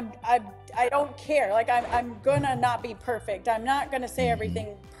yeah. I don't care. Like I'm gonna not be perfect. I'm not gonna say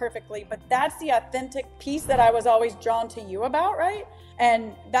everything perfectly, but that's the authentic piece that I was always drawn to you about, right?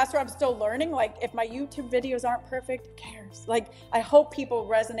 And that's where I'm still learning. Like if my YouTube videos aren't perfect, who cares? Like I hope people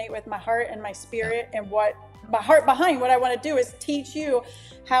resonate with my heart and my spirit, and what my heart behind what I want to do is teach you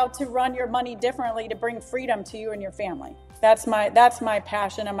how to run your money differently to bring freedom to you and your family. That's my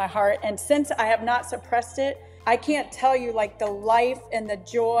passion and my heart. And since I have not suppressed it, I can't tell you like the life and the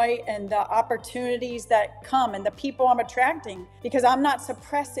joy and the opportunities that come and the people I'm attracting, because I'm not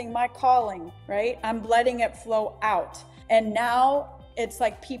suppressing my calling, right? I'm letting it flow out. And now it's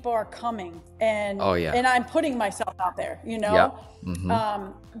like people are coming, and and I'm putting myself out there, you know? Yeah.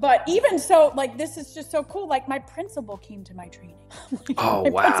 Mm-hmm. But even so, like, this is just so cool. Like my principal came to my training. Oh,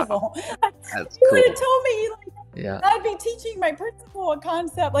 wow. Principal. That's cool. Would have told me, like, I'd be teaching my principal a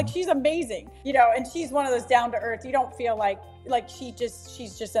concept. Like she's amazing, you know, and she's one of those down to earth. You don't feel like she's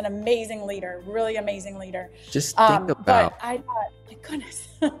just an amazing leader, really amazing leader. Just think about, but I thought, my goodness.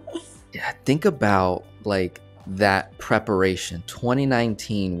 Yeah. Think about like that preparation,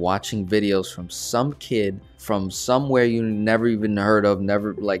 2019, watching videos from some kid from somewhere you never even heard of,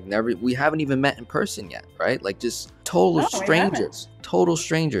 we haven't even met in person yet, right? Like just total strangers,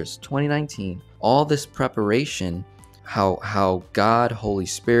 2019, all this preparation, how God, Holy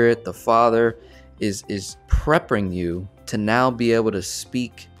Spirit, the Father is prepping you to now be able to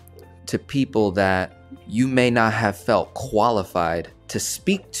speak to people that you may not have felt qualified to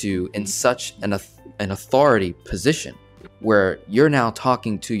speak to in such an authority position, where you're now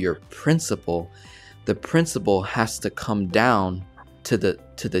talking to your principal. The principal has to come down to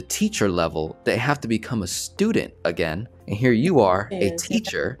the teacher level. They have to become a student again, and here you are, a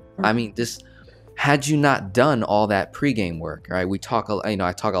teacher. I mean, this, had you not done all that pregame work, right? I talk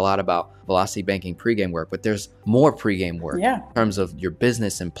a lot about Velocity Banking pregame work, but there's more pregame work in terms of your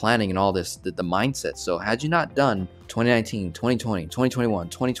business and planning and all this, the mindset. So had you not done 2019, 2020, 2021,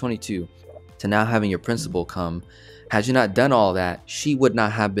 2022, to now having your principal come Had you not done all that, she would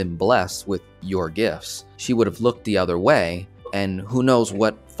not have been blessed with your gifts. She would have looked the other way, and who knows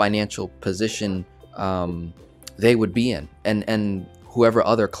what financial position they would be in. And whoever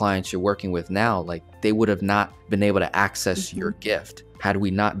other clients you're working with now, like, they would have not been able to access your gift had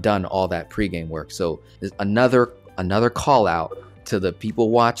we not done all that pregame work. So there's another call out to the people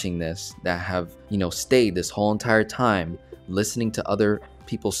watching this that have, you know, stayed this whole entire time listening to other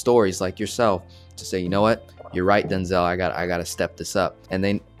people's stories like yourself, to say, you know what, you're right, Denzel, I gotta step this up. And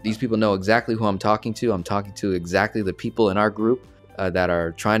then these people know exactly who I'm talking to. I'm talking to exactly the people in our group that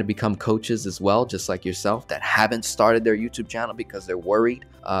are trying to become coaches as well, just like yourself, that haven't started their YouTube channel because they're worried,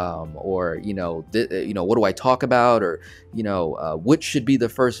 or what do I talk about, or which should be the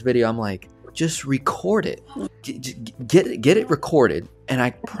first video. I'm like, just record it, get it recorded, and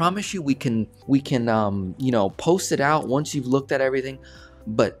I promise you we can post it out once you've looked at everything.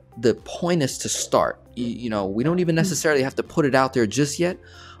 But the point is to start. We don't even necessarily have to put it out there just yet,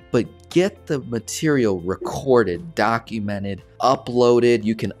 but get the material recorded, documented, uploaded.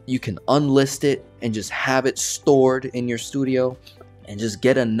 You can unlist it and just have it stored in your studio, and just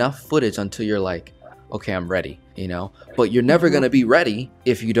get enough footage until you're like, okay, I'm ready, but you're never going to be ready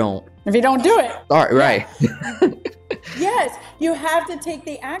if you don't do it. All right. Yes, you have to take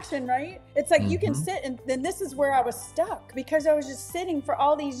the action, right? It's like you can sit, and then this is where I was stuck, because I was just sitting for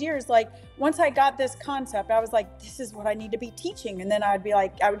all these years. Like, once I got this concept, I was like, this is what I need to be teaching. And then I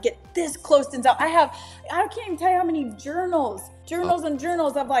would get this close to Denzel. I can't even tell you how many journals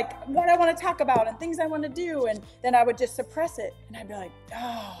of like what I want to talk about and things I want to do. And then I would just suppress it. And I'd be like,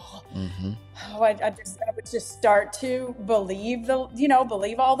 I would just start to believe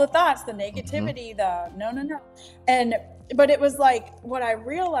believe all the thoughts, the negativity, the no. But it was like, what I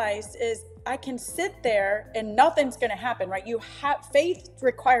realized is I can sit there and nothing's going to happen, right? Faith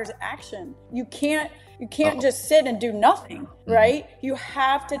requires action. You can't just sit and do nothing, right? You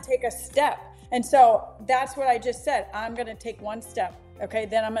have to take a step. And so that's what I just said. I'm going to take one step. Okay.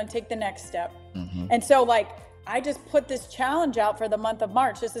 Then I'm going to take the next step. And so, like, I just put this challenge out for the month of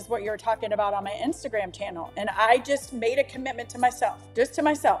March. This is what you were talking about on my Instagram channel. And I just made a commitment to myself, just to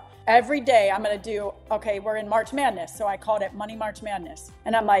myself. Every day I'm going to do, okay, we're in March Madness. So I called it Money March Madness.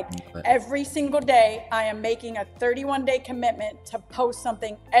 And I'm like, every single day I am making a 31-day commitment to post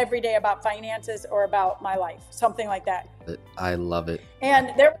something every day about finances or about my life, something like that. I love it.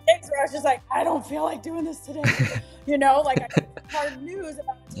 And there were days where I was just like, I don't feel like doing this today. Like, I got hard news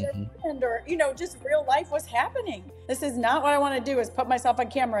about your friend, or, just real life was happening. This is not what I want to do, is put myself on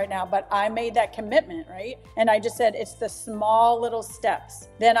camera right now, but I made that commitment, right? And I just said, it's the small little steps.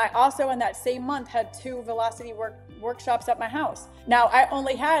 Then I also, in that same month, had 2 velocity workshops at my house. Now, I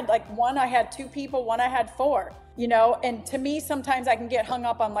only had one, I had 2 people, one I had 4. And to me, sometimes I can get hung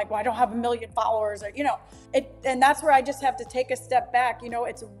up on like, well, I don't have 1 million followers, or, and that's where I just have to take a step back.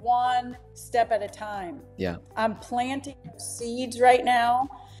 It's one step at a time. Yeah. I'm planting seeds right now.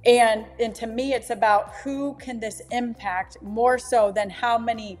 And to me, it's about who can this impact more so than how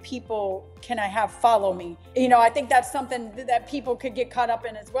many people can I have follow me. I think that's something that people could get caught up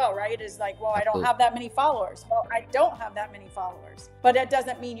in as well, right? Is like, well, I don't have that many followers. Well, I don't have that many followers, but it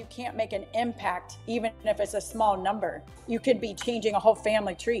doesn't mean you can't make an impact, even if it's a small number. You could be changing a whole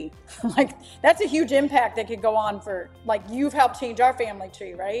family tree. Like, that's a huge impact that could go on for, like, you've helped change our family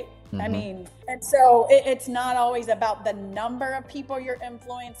tree, right? I mean, and so it's not always about the number of people you're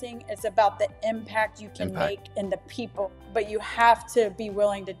influencing. It's about the impact you can make in the people, but you have to be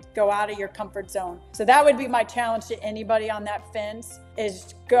willing to go out of your comfort zone. So that would be my challenge to anybody on that fence,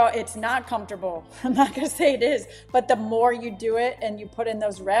 is go. It's not comfortable. I'm not going to say it is, but the more you do it and you put in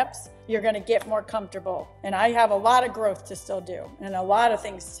those reps, you're going to get more comfortable. And I have a lot of growth to still do, and a lot of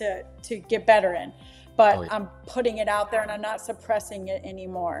things to get better in. But I'm putting it out there, and I'm not suppressing it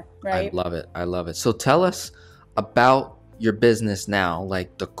anymore, right? I love it. So tell us about your business now,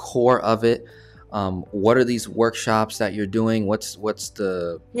 like the core of it. What are these workshops that you're doing? What's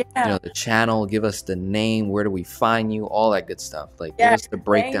the the channel? Give us the name. Where do we find you? All that good stuff. Like, give us the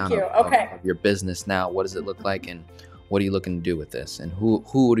breakdown of your business now. What does it look like, and what are you looking to do with this? And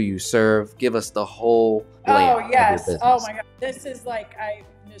who do you serve? Give us the whole layout of your business. Oh my God, this is like, I'm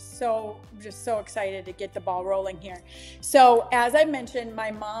just so excited to get the ball rolling here. So as I mentioned,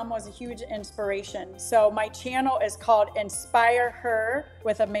 my mom was a huge inspiration. So my channel is called Inspire Her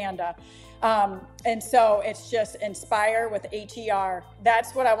with Amanda. And so it's just Inspire with HER.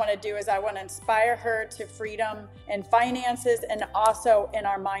 That's what I want to do, is I want to inspire her to freedom and finances, and also in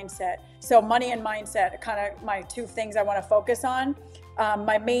our mindset. So money and mindset are kind of my 2 things I want to focus on.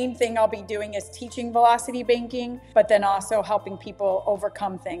 My main thing I'll be doing is teaching velocity banking, but then also helping people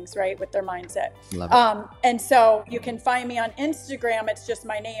overcome things, right, with their mindset. Love it. And so you can find me on Instagram. It's just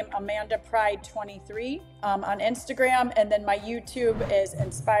my name, Amanda Pride 23 on Instagram. And then my YouTube is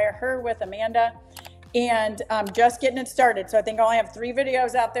Inspire Her with Amanda. And I'm just getting it started. So I think I only have 3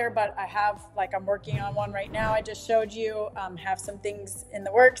 videos out there, but I have, like, I'm working on one right now. I just showed you, have some things in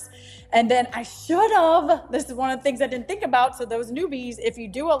the works. And then I should have, this is one of the things I didn't think about. So those newbies, if you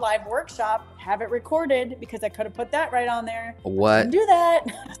do a live workshop, have it recorded, because I could have put that right on there. What? Do that.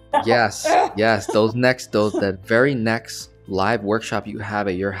 Yes. Yes. That very next live workshop you have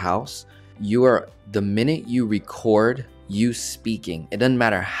at your house, the minute you record you speaking, it doesn't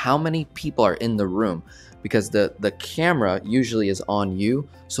matter how many people are in the room, because the camera usually is on you,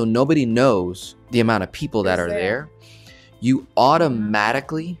 so nobody knows the amount of people that are there. You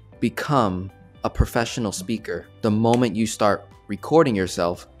automatically become a professional speaker the moment you start recording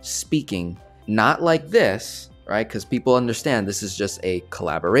yourself speaking, not like this, right? Because people understand this is just a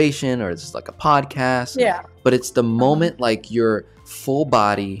collaboration, or this is like a podcast. Yeah. But it's the moment, like, your full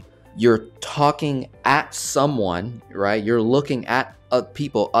body, you're talking at someone, right? You're looking at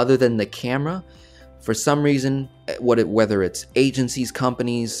people other than the camera. For some reason, whether it's agencies,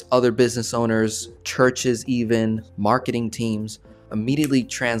 companies, other business owners, churches, even marketing teams, immediately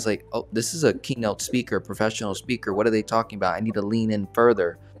translate, oh, this is a keynote speaker, professional speaker. What are they talking about? I need to lean in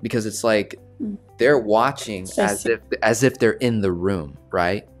further, because it's like they're watching as if they're in the room,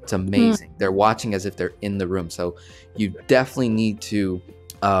 right? It's amazing. They're watching as if they're in the room. So you definitely need to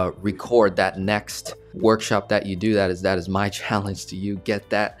record that next workshop that you do. That is my challenge to you. Get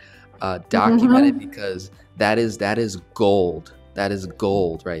that documented, because that is gold. That is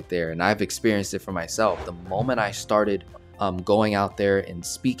gold right there. And I've experienced it for myself. The moment I started going out there and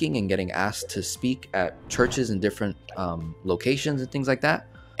speaking and getting asked to speak at churches and different locations and things like that,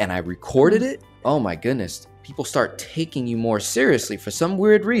 and I recorded it, oh my goodness, people start taking you more seriously for some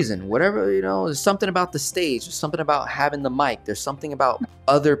weird reason. Whatever, there's something about the stage, there's something about having the mic, there's something about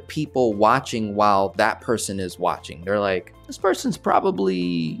other people watching while that person is watching. They're like, this person's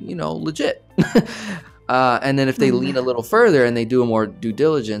probably, legit. And then if they lean a little further and they do more due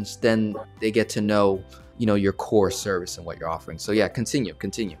diligence, then they get to know, your core service and what you're offering. So yeah, continue.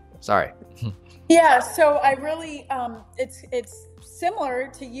 Sorry. Yeah, so I really, it's similar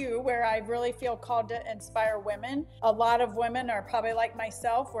to you, where I really feel called to inspire women. A lot of women are probably like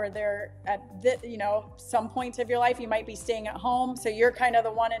myself, where they're at some points of your life, you might be staying at home. So you're kind of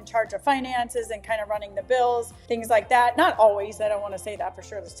the one in charge of finances and kind of running the bills, things like that. Not always, I don't want to say that for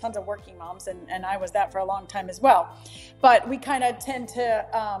sure. There's tons of working moms, and I was that for a long time as well. But we kind of tend to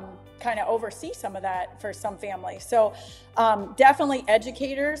kind of oversee some of that for some families. So definitely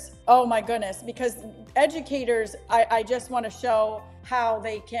educators. Oh my goodness, because educators, I just want to show how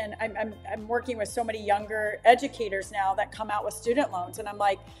they can, I'm working with so many younger educators now that come out with student loans. And I'm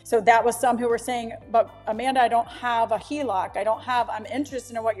like, so that was some who were saying, but Amanda, I don't have a HELOC. I'm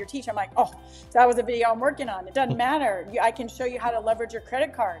interested in what you're teaching. I'm like, oh, so that was a video I'm working on. It doesn't matter. I can show you how to leverage your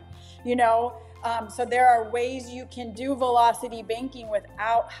credit card, So there are ways you can do velocity banking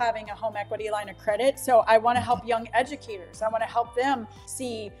without having a home equity line of credit. So I want to help young educators. I want to help them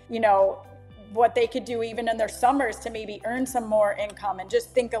see, what they could do even in their summers to maybe earn some more income and just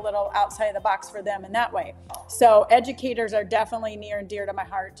think a little outside of the box for them in that way. So educators are definitely near and dear to my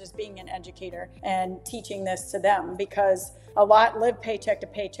heart, just being an educator and teaching this to them, because a lot live paycheck to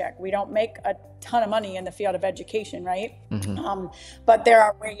paycheck. We don't make a ton of money in the field of education, right? But there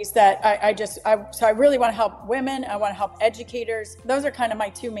are ways that I really want to help women. I want to help educators. Those are kind of my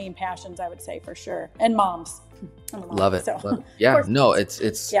 2 main passions, I would say, for sure. And moms. Love it. Love it. Yeah, no,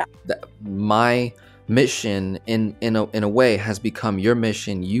 it's my mission in a way has become your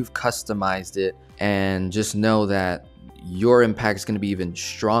mission. You've customized it, and just know that your impact is going to be even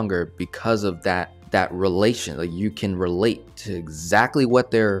stronger because of that relation. Like, you can relate to exactly what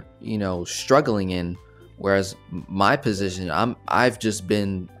they're struggling in, whereas my position, I've just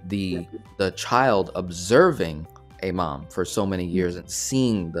been the child observing a mom for so many years and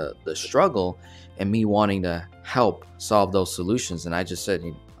seeing the struggle, and me wanting to help solve those solutions. And I just said,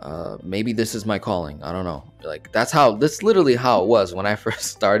 maybe this is my calling. I don't know. Like, that's literally how it was when I first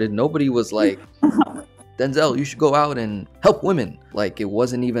started. Nobody was like, Denzel, you should go out and help women. Like, it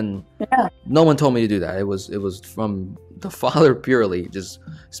wasn't even, no one told me to do that. It was from the Father purely, just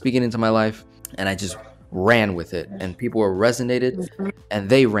speaking into my life. And I just ran with it, and people were resonated and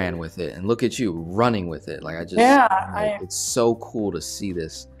they ran with it. And look at you running with it. Like, it's so cool to see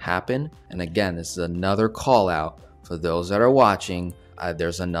this happen. And again, this is another call out for those that are watching.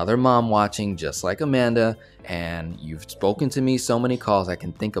 there's another mom watching just like Amanda, and you've spoken to me so many calls. I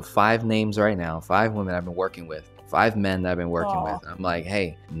can think of 5 names right now, 5 women I've been working with, 5 men that I've been working with. I'm like,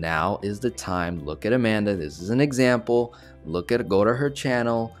 hey, now is the time. Look at Amanda. This is an example. Go to her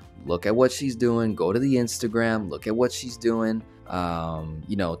channel, look at what she's doing, go to the Instagram, look at what she's doing.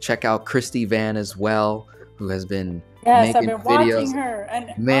 You know, check out Christy Van as well, who has been making I've been videos. watching her,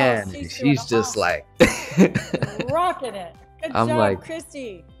 and man, she's just like rocking it. Good I'm job, like,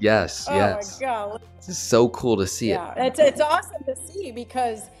 Christy. yes. Oh my God. It's just so cool to see it. It's awesome to see,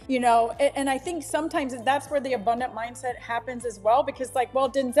 because, you know, and I think sometimes that's where the abundant mindset happens as well, because like, well,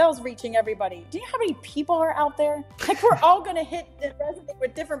 Denzel's reaching everybody. Do you know how many people are out there? Like, we're all going to hit and resonate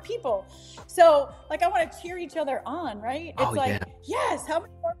with different people. So like, I want to cheer each other on, right? It's yes, how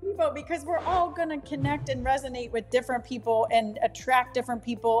many more people? Because we're all going to connect and resonate with different people and attract different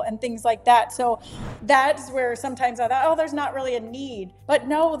people and things like that. So that's where sometimes I thought, oh, there's not really a need, but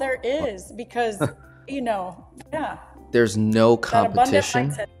no, there is, because you know, there's no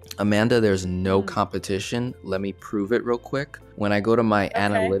competition, Amanda. There's no competition. Let me prove it real quick. When I go to my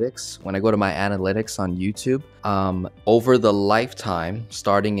analytics, on YouTube, over the lifetime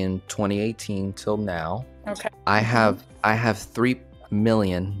starting in 2018 till now, I have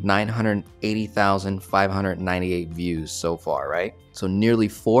 3,980,598 views so far, right? So nearly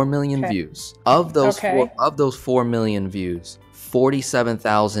 4 million views. Of those 4 million views,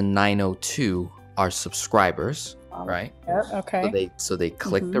 47,902 are subscribers, right? So they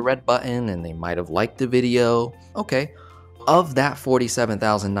click the red button and they might have liked the video. Okay. Of that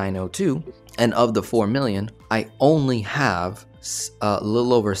 47,902 and of the 4 million, I only have a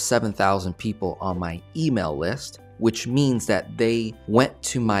little over 7,000 people on my email list, which means that they went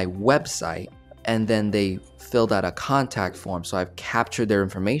to my website and then they filled out a contact form. So I've captured their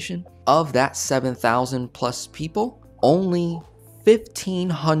information. Of that 7,000 plus people, only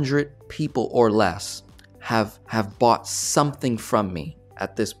 1,500 people or less have bought something from me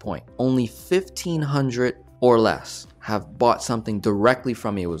at this point. Only 1,500 or less have bought something directly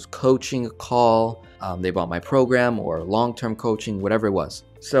from me. It was coaching, a call, they bought my program or long-term coaching, whatever it was.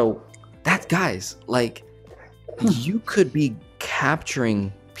 So that, guys, like, you could be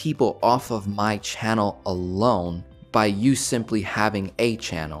capturing people off of my channel alone by you simply having a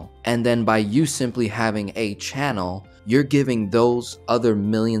channel. And then by you simply having a channel, you're giving those other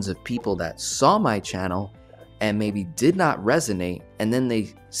millions of people that saw my channel and maybe did not resonate, and then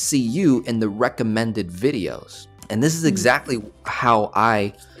they see you in the recommended videos. And this is exactly how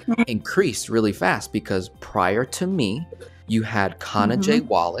I increased really fast, because prior to me, you had Kana J.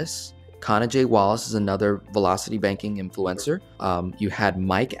 Wallace. Kana J. Wallace is another Velocity Banking influencer. You had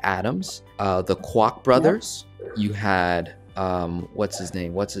Mike Adams, the Kwok brothers. You had what's his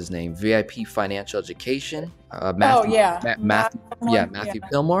name? VIP Financial Education. Matthew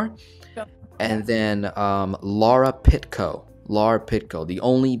Pillmore. And then Laura Pitko, the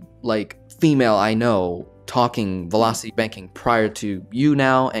only like female I know talking Velocity Banking prior to you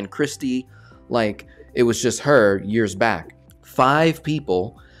now and Christy. Like, it was just her years back. 5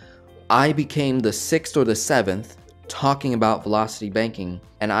 people. I became the 6th or the 7th talking about Velocity Banking,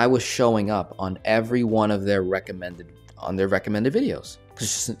 and I was showing up on every one of their recommended videos,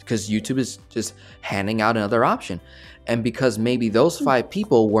 because YouTube is just handing out another option. And because maybe those 5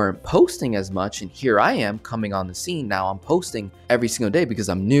 people weren't posting as much, and here I am coming on the scene now, I'm posting every single day because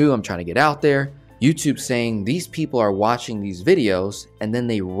I'm new, I'm trying to get out there. YouTube saying these people are watching these videos, and then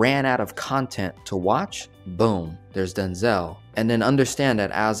they ran out of content to watch. Boom, there's Denzel. And then understand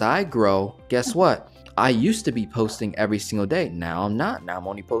that as I grow, guess what? I used to be posting every single day. Now I'm not. Now I'm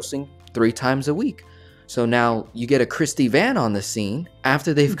only posting 3 times a week. So now you get a Christy Van on the scene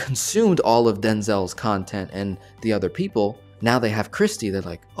after they've consumed all of Denzel's content and the other people. Now they have Christy. They're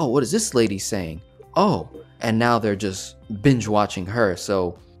like, oh, what is this lady saying? Oh, and now they're just binge watching her.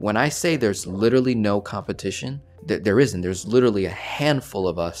 So when I say there's literally no competition, there isn't. There's literally a handful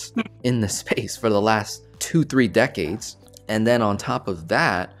of us in the space for the last 2-3 decades. And then on top of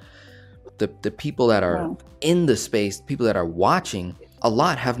that, the people that are in the space, people that are watching, a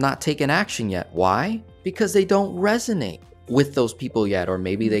lot have not taken action yet. Why? Because they don't resonate with those people yet, or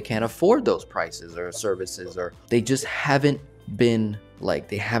maybe they can't afford those prices or services, or they just haven't been like,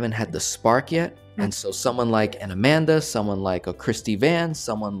 they haven't had the spark yet. And so someone like an Amanda, someone like a Christy Van,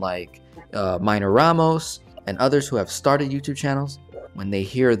 someone like Minor Ramos, and others who have started YouTube channels, when they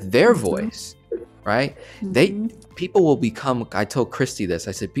hear their voice, right? People will become, I told Christy this,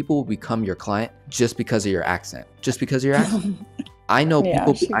 I said, people will become your client just because of your accent. Just because of your accent. I know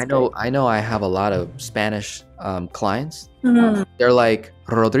people, I know I have a lot of Spanish clients. They're like,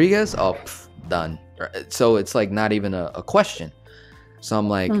 Rodriguez, oh, done. So it's like not even a question. So I'm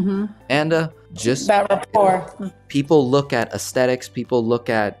like, Amanda, just that rapport. people look at aesthetics, people look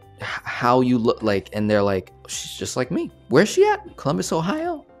at how you look like, and they're like, she's just like me. Where's she at? Columbus,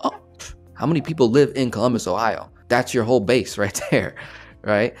 Ohio? Oh, how many people live in Columbus, Ohio? That's your whole base right there,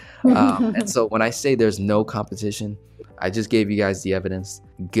 right? And so when I say there's no competition, I just gave you guys the evidence.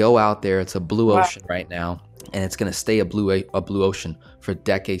 Go out there. It's a blue ocean right now, and it's going to stay a blue ocean for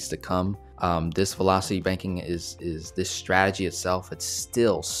decades to come. This velocity banking is this strategy itself. It's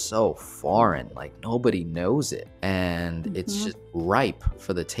still so foreign, like nobody knows it, and it's just ripe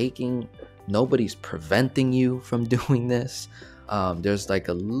for the taking. Nobody's preventing you from doing this. There's like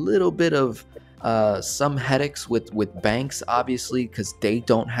a little bit of some headaches with banks, obviously, because they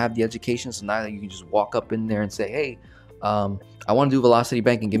don't have the education. So now you can just walk up in there and say, hey, I want to do velocity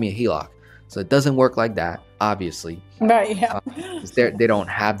banking, give me a HELOC. So it doesn't work like that, obviously. Right, yeah. They don't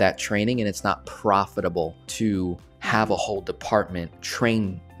have that training, and it's not profitable to have a whole department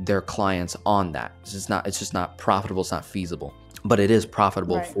train their clients on that. It's just not profitable. It's not feasible. But it is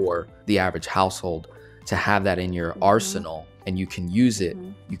profitable for the average household to have that in your arsenal, and you can use it.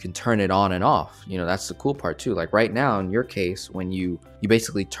 You can turn it on and off. You know, that's the cool part too. Like right now in your case, when you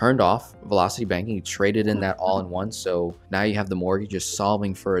basically turned off velocity banking, you traded in that all in one. So now you have the mortgage, you're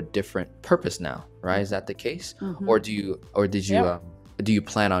solving for a different purpose now, right? Is that the case? Or did you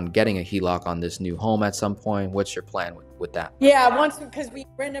plan on getting a HELOC on this new home at some point? What's your plan with that? Yeah, because we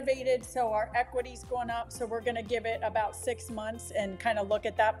renovated, so our equity's going up. So we're going to give it about 6 months and kind of look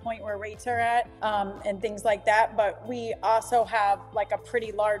at that point where rates are at and things like that. But we also have like a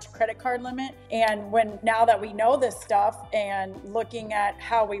pretty large credit card limit. And now that we know this stuff and looking at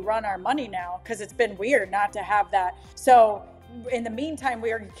how we run our money now, because it's been weird not to have that. So in the meantime,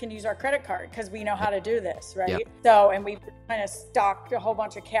 we can use our credit card because we know how to do this, right? Yep. So, and we've kind of stocked a whole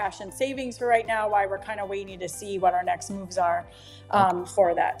bunch of cash and savings for right now, while we're kind of waiting to see what our next moves are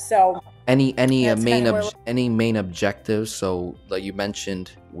for that. So, any main objectives? So, like you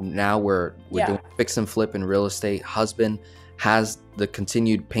mentioned, now we're doing fix and flip in real estate. Husband has the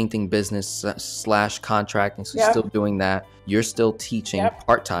continued painting business / contracting, so still doing that. You're still teaching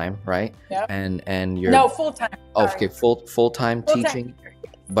part-time, right? And you're full-time. Okay, full-time teaching,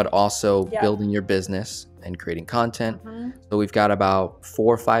 but also building your business and creating content. So we've got about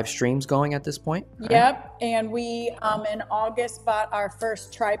 4 or 5 streams going at this point. Yep. And we in August bought our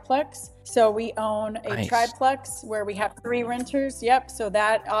first triplex. So we own a triplex where we have 3 renters. Yep. So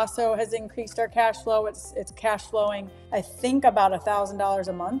that also has increased our cash flow. It's cash flowing, I think, about $1,000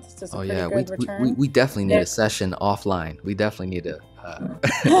 a month. So it's a pretty good return. We definitely need a session offline. We definitely need to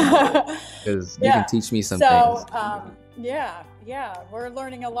because you can teach me some things. Yeah, we're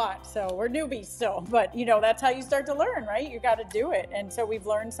learning a lot. So we're newbies still, but that's how you start to learn, right? You got to do it. And so we've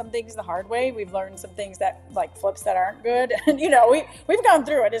learned some things the hard way. We've learned some things that like flips that aren't good. And we've gone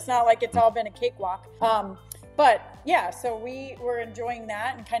through it. It's not like it's all been a cakewalk. But yeah, so we're enjoying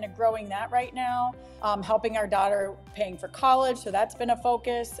that and kind of growing that right now, helping our daughter paying for college. So that's been a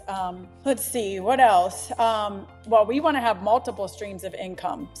focus. Let's see, what else? Well, we want to have multiple streams of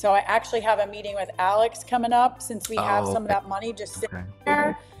income. So I actually have a meeting with Alex coming up since we have some of that money just sitting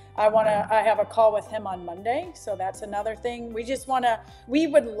there. I have a call with him on Monday. So that's another thing. We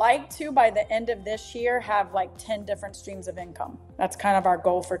would like to, by the end of this year, have like 10 different streams of income. That's kind of our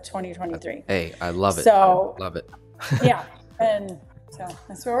goal for 2023. Hey, I love it. So love it. Yeah. And so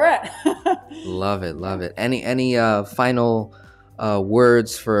that's where we're at. Love it. Any final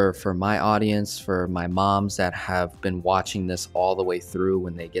words for my audience, for my moms that have been watching this all the way through,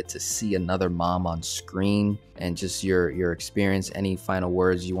 when they get to see another mom on screen, and just your experience? Any final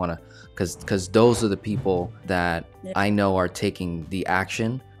words you want to, because those are the people that I know are taking the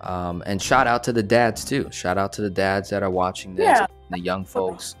action. And shout out to the dads too. Shout out to the dads that are watching this, the young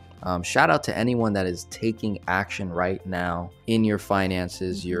folks. Shout out to anyone that is taking action right now in your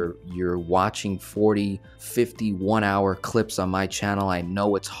finances. You're watching 40, 50, 1-hour clips on my channel. I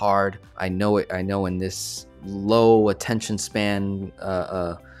know it's hard. I know in this low attention span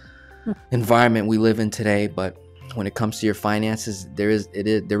environment we live in today, but when it comes to your finances, there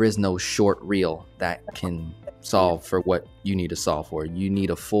is no short reel that can solve for what you need to solve for. You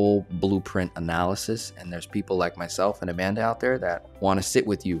need a full blueprint analysis, and there's people like myself and Amanda out there that want to sit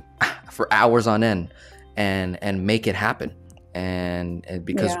with you for hours on end and make it happen. And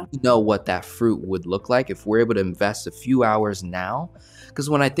because we know what that fruit would look like if we're able to invest a few hours now. Because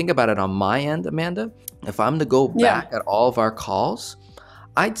when I think about it on my end, Amanda, if I'm to go back at all of our calls,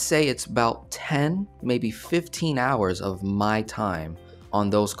 I'd say it's about 10, maybe 15 hours of my time on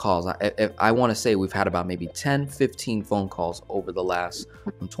those calls. I want to say we've had about maybe 10, 15 phone calls over the last,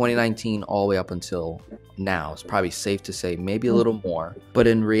 from 2019 all the way up until now. It's probably safe to say maybe a little more. But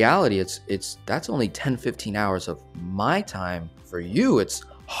in reality, that's only 10, 15 hours of my time. For you, it's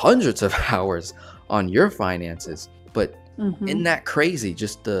hundreds of hours on your finances. But isn't that crazy?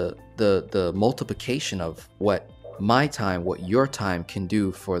 Just the multiplication of what my time, what your time can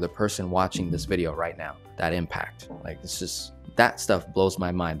do for the person watching this video right now. That impact, like, it's just, that stuff blows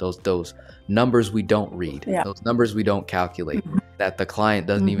my mind. Those numbers we don't read, those numbers we don't calculate, that the client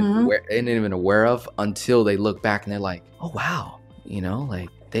isn't even aware of until they look back and they're like, oh wow, you know, like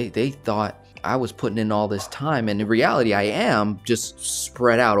they thought I was putting in all this time, and in reality I am, just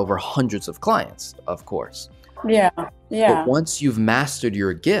spread out over hundreds of clients, of course. But once you've mastered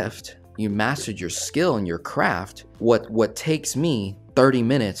your gift, you mastered your skill and your craft, what takes me 30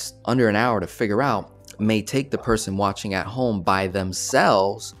 minutes, under an hour to figure out, may take the person watching at home by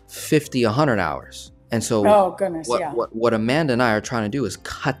themselves 50, 100 hours. And so what Amanda and I are trying to do is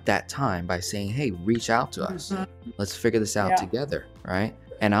cut that time by saying, hey, reach out to us. Let's figure this out together, right?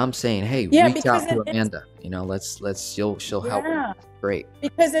 And I'm saying, hey, reach out to Amanda. You know, she'll help you. Great.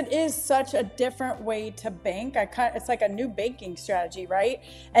 Because it is such a different way to bank. It's like a new banking strategy, right?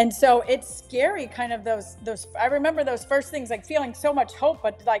 And so it's scary, kind of those. I remember those first things, like feeling so much hope,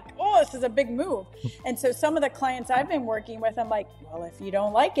 but like, oh, this is a big move. And so some of the clients I've been working with, I'm like, well, if you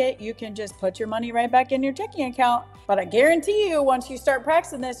don't like it, you can just put your money right back in your checking account. But I guarantee you, once you start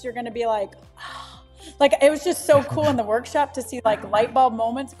practicing this, you're going to be like, oh. Like, it was just so cool in the workshop to see like light bulb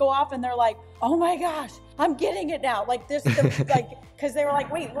moments go off, and they're like, oh my gosh, I'm getting it now. Like this, like, because they were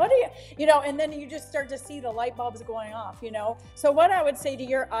like, wait, what are you know, and then you just start to see the light bulbs going off, you know? So what I would say to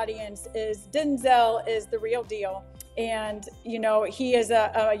your audience is Denzel is the real deal. And, you know, he is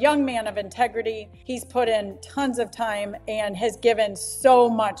a young man of integrity. He's put in tons of time and has given so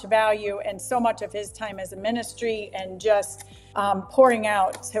much value and so much of his time as a ministry, and just pouring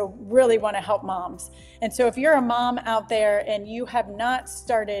out to really want to help moms. And so if you're a mom out there and you have not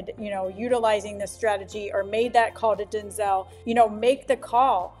started, you know, utilizing this strategy or made that call to Denzel, you know, make the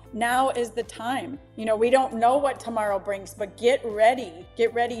call. Now is the time. You know, we don't know what tomorrow brings, but get ready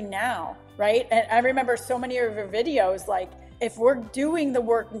now, right? And I remember so many of your videos, like, if we're doing the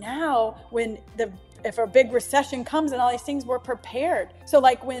work now, if a big recession comes and all these things, we're prepared. So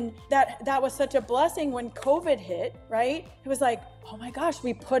like when that was such a blessing when COVID hit, right? It was like, oh my gosh,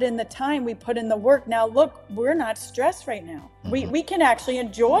 we put in the time, we put in the work. Now look, we're not stressed right now. We can actually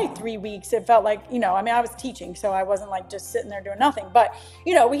enjoy 3 weeks. It felt like, you know, I mean, I was teaching, so I wasn't like just sitting there doing nothing, but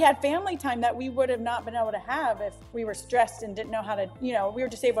you know, we had family time that we would have not been able to have if we were stressed and didn't know how to, you know, we were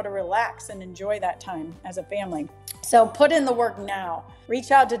just able to relax and enjoy that time as a family. So put in the work now.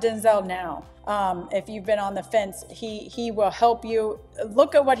 Reach out to Denzel now. If you've been on the fence, he will help you.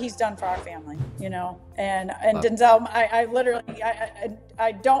 Look at what he's done for our family, you know. And Denzel,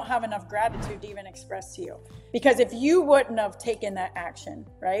 I don't have enough gratitude to even express to you, because if you wouldn't have taken that action,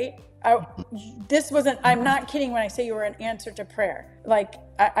 right? I'm not kidding when I say you were an answer to prayer. Like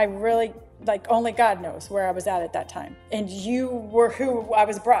I really, like, only God knows where I was at that time, and you were who I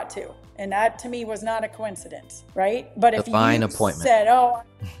was brought to. And that to me was not a coincidence, right? But if divine you appointment. Said, oh,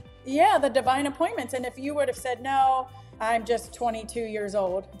 yeah, the divine appointments. And if you would have said, no, I'm just 22 years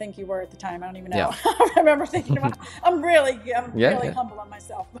old. I think you were at the time. I don't even know. Yeah. I remember thinking about, I'm really humble on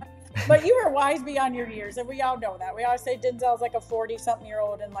myself. But you were wise beyond your years. And we all know that. We always say Denzel's like a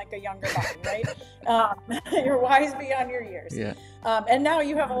 40-something-year-old in like a younger body, right? You're wise beyond your years. Yeah. And now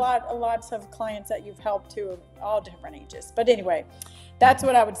you have lots of clients that you've helped to, of all different ages. But anyway, that's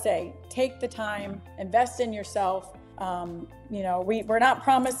what I would say. Take the time, invest in yourself. You know, we're not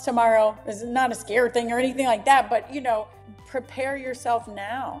promised tomorrow. This is not a scare thing or anything like that, but you know, prepare yourself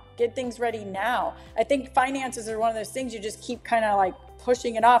now. Get things ready now. I think finances are one of those things you just keep kind of like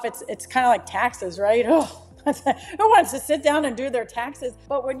pushing it off. It's kind of like taxes, right? Oh, who wants to sit down and do their taxes?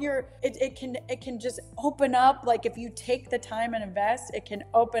 But when it can just open up. Like if you take the time and invest, it can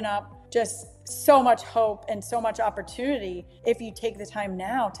open up just so much hope and so much opportunity if you take the time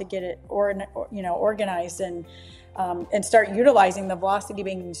now to get it organized and start utilizing the velocity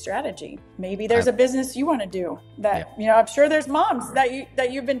banking strategy. Maybe there's a business you want to do that, you know, I'm sure there's moms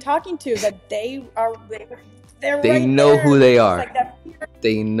that you've been talking to that they know who they are. Like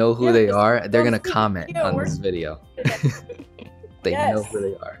they know who they are. They're going to comment on this video. They know who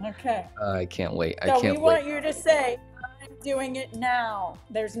they are. Okay. I can't wait. We want you to say, I'm doing it now.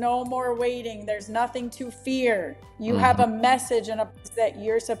 There's no more waiting. There's nothing to fear. You have a message that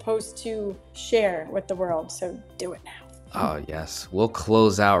you're supposed to share with the world. So do it now. Oh, yes. We'll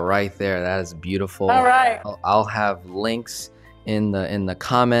close out right there. That is beautiful. All right. I'll have links in the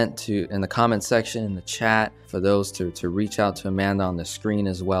comment section, in the chat, for those to reach out to Amanda on the screen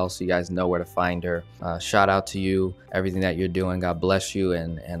as well, so you guys know where to find her. Shout out to you, everything that you're doing. God bless you,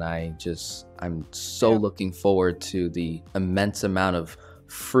 and I'm so looking forward to the immense amount of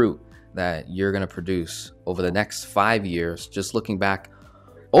fruit that you're gonna produce over the next 5 years. Just looking back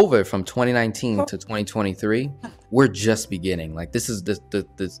over from 2019 to 2023, we're just beginning. Like, this is this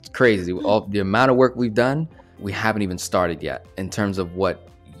crazy. All the amount of work we've done, we haven't even started yet in terms of what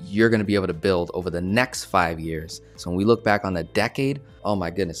you're going to be able to build over the next 5 years. So when we look back on the decade, oh my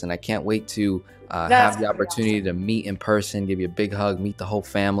goodness. And I can't wait to have the opportunity to meet in person, give you a big hug, meet the whole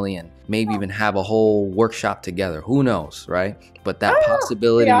family, and maybe even have a whole workshop together. Who knows, right? But that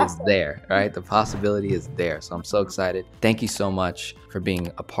possibility is there, right? The possibility is there. So I'm so excited. Thank you so much for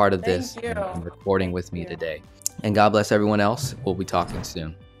being a part of this and recording with me today. And God bless everyone else. We'll be talking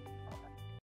soon.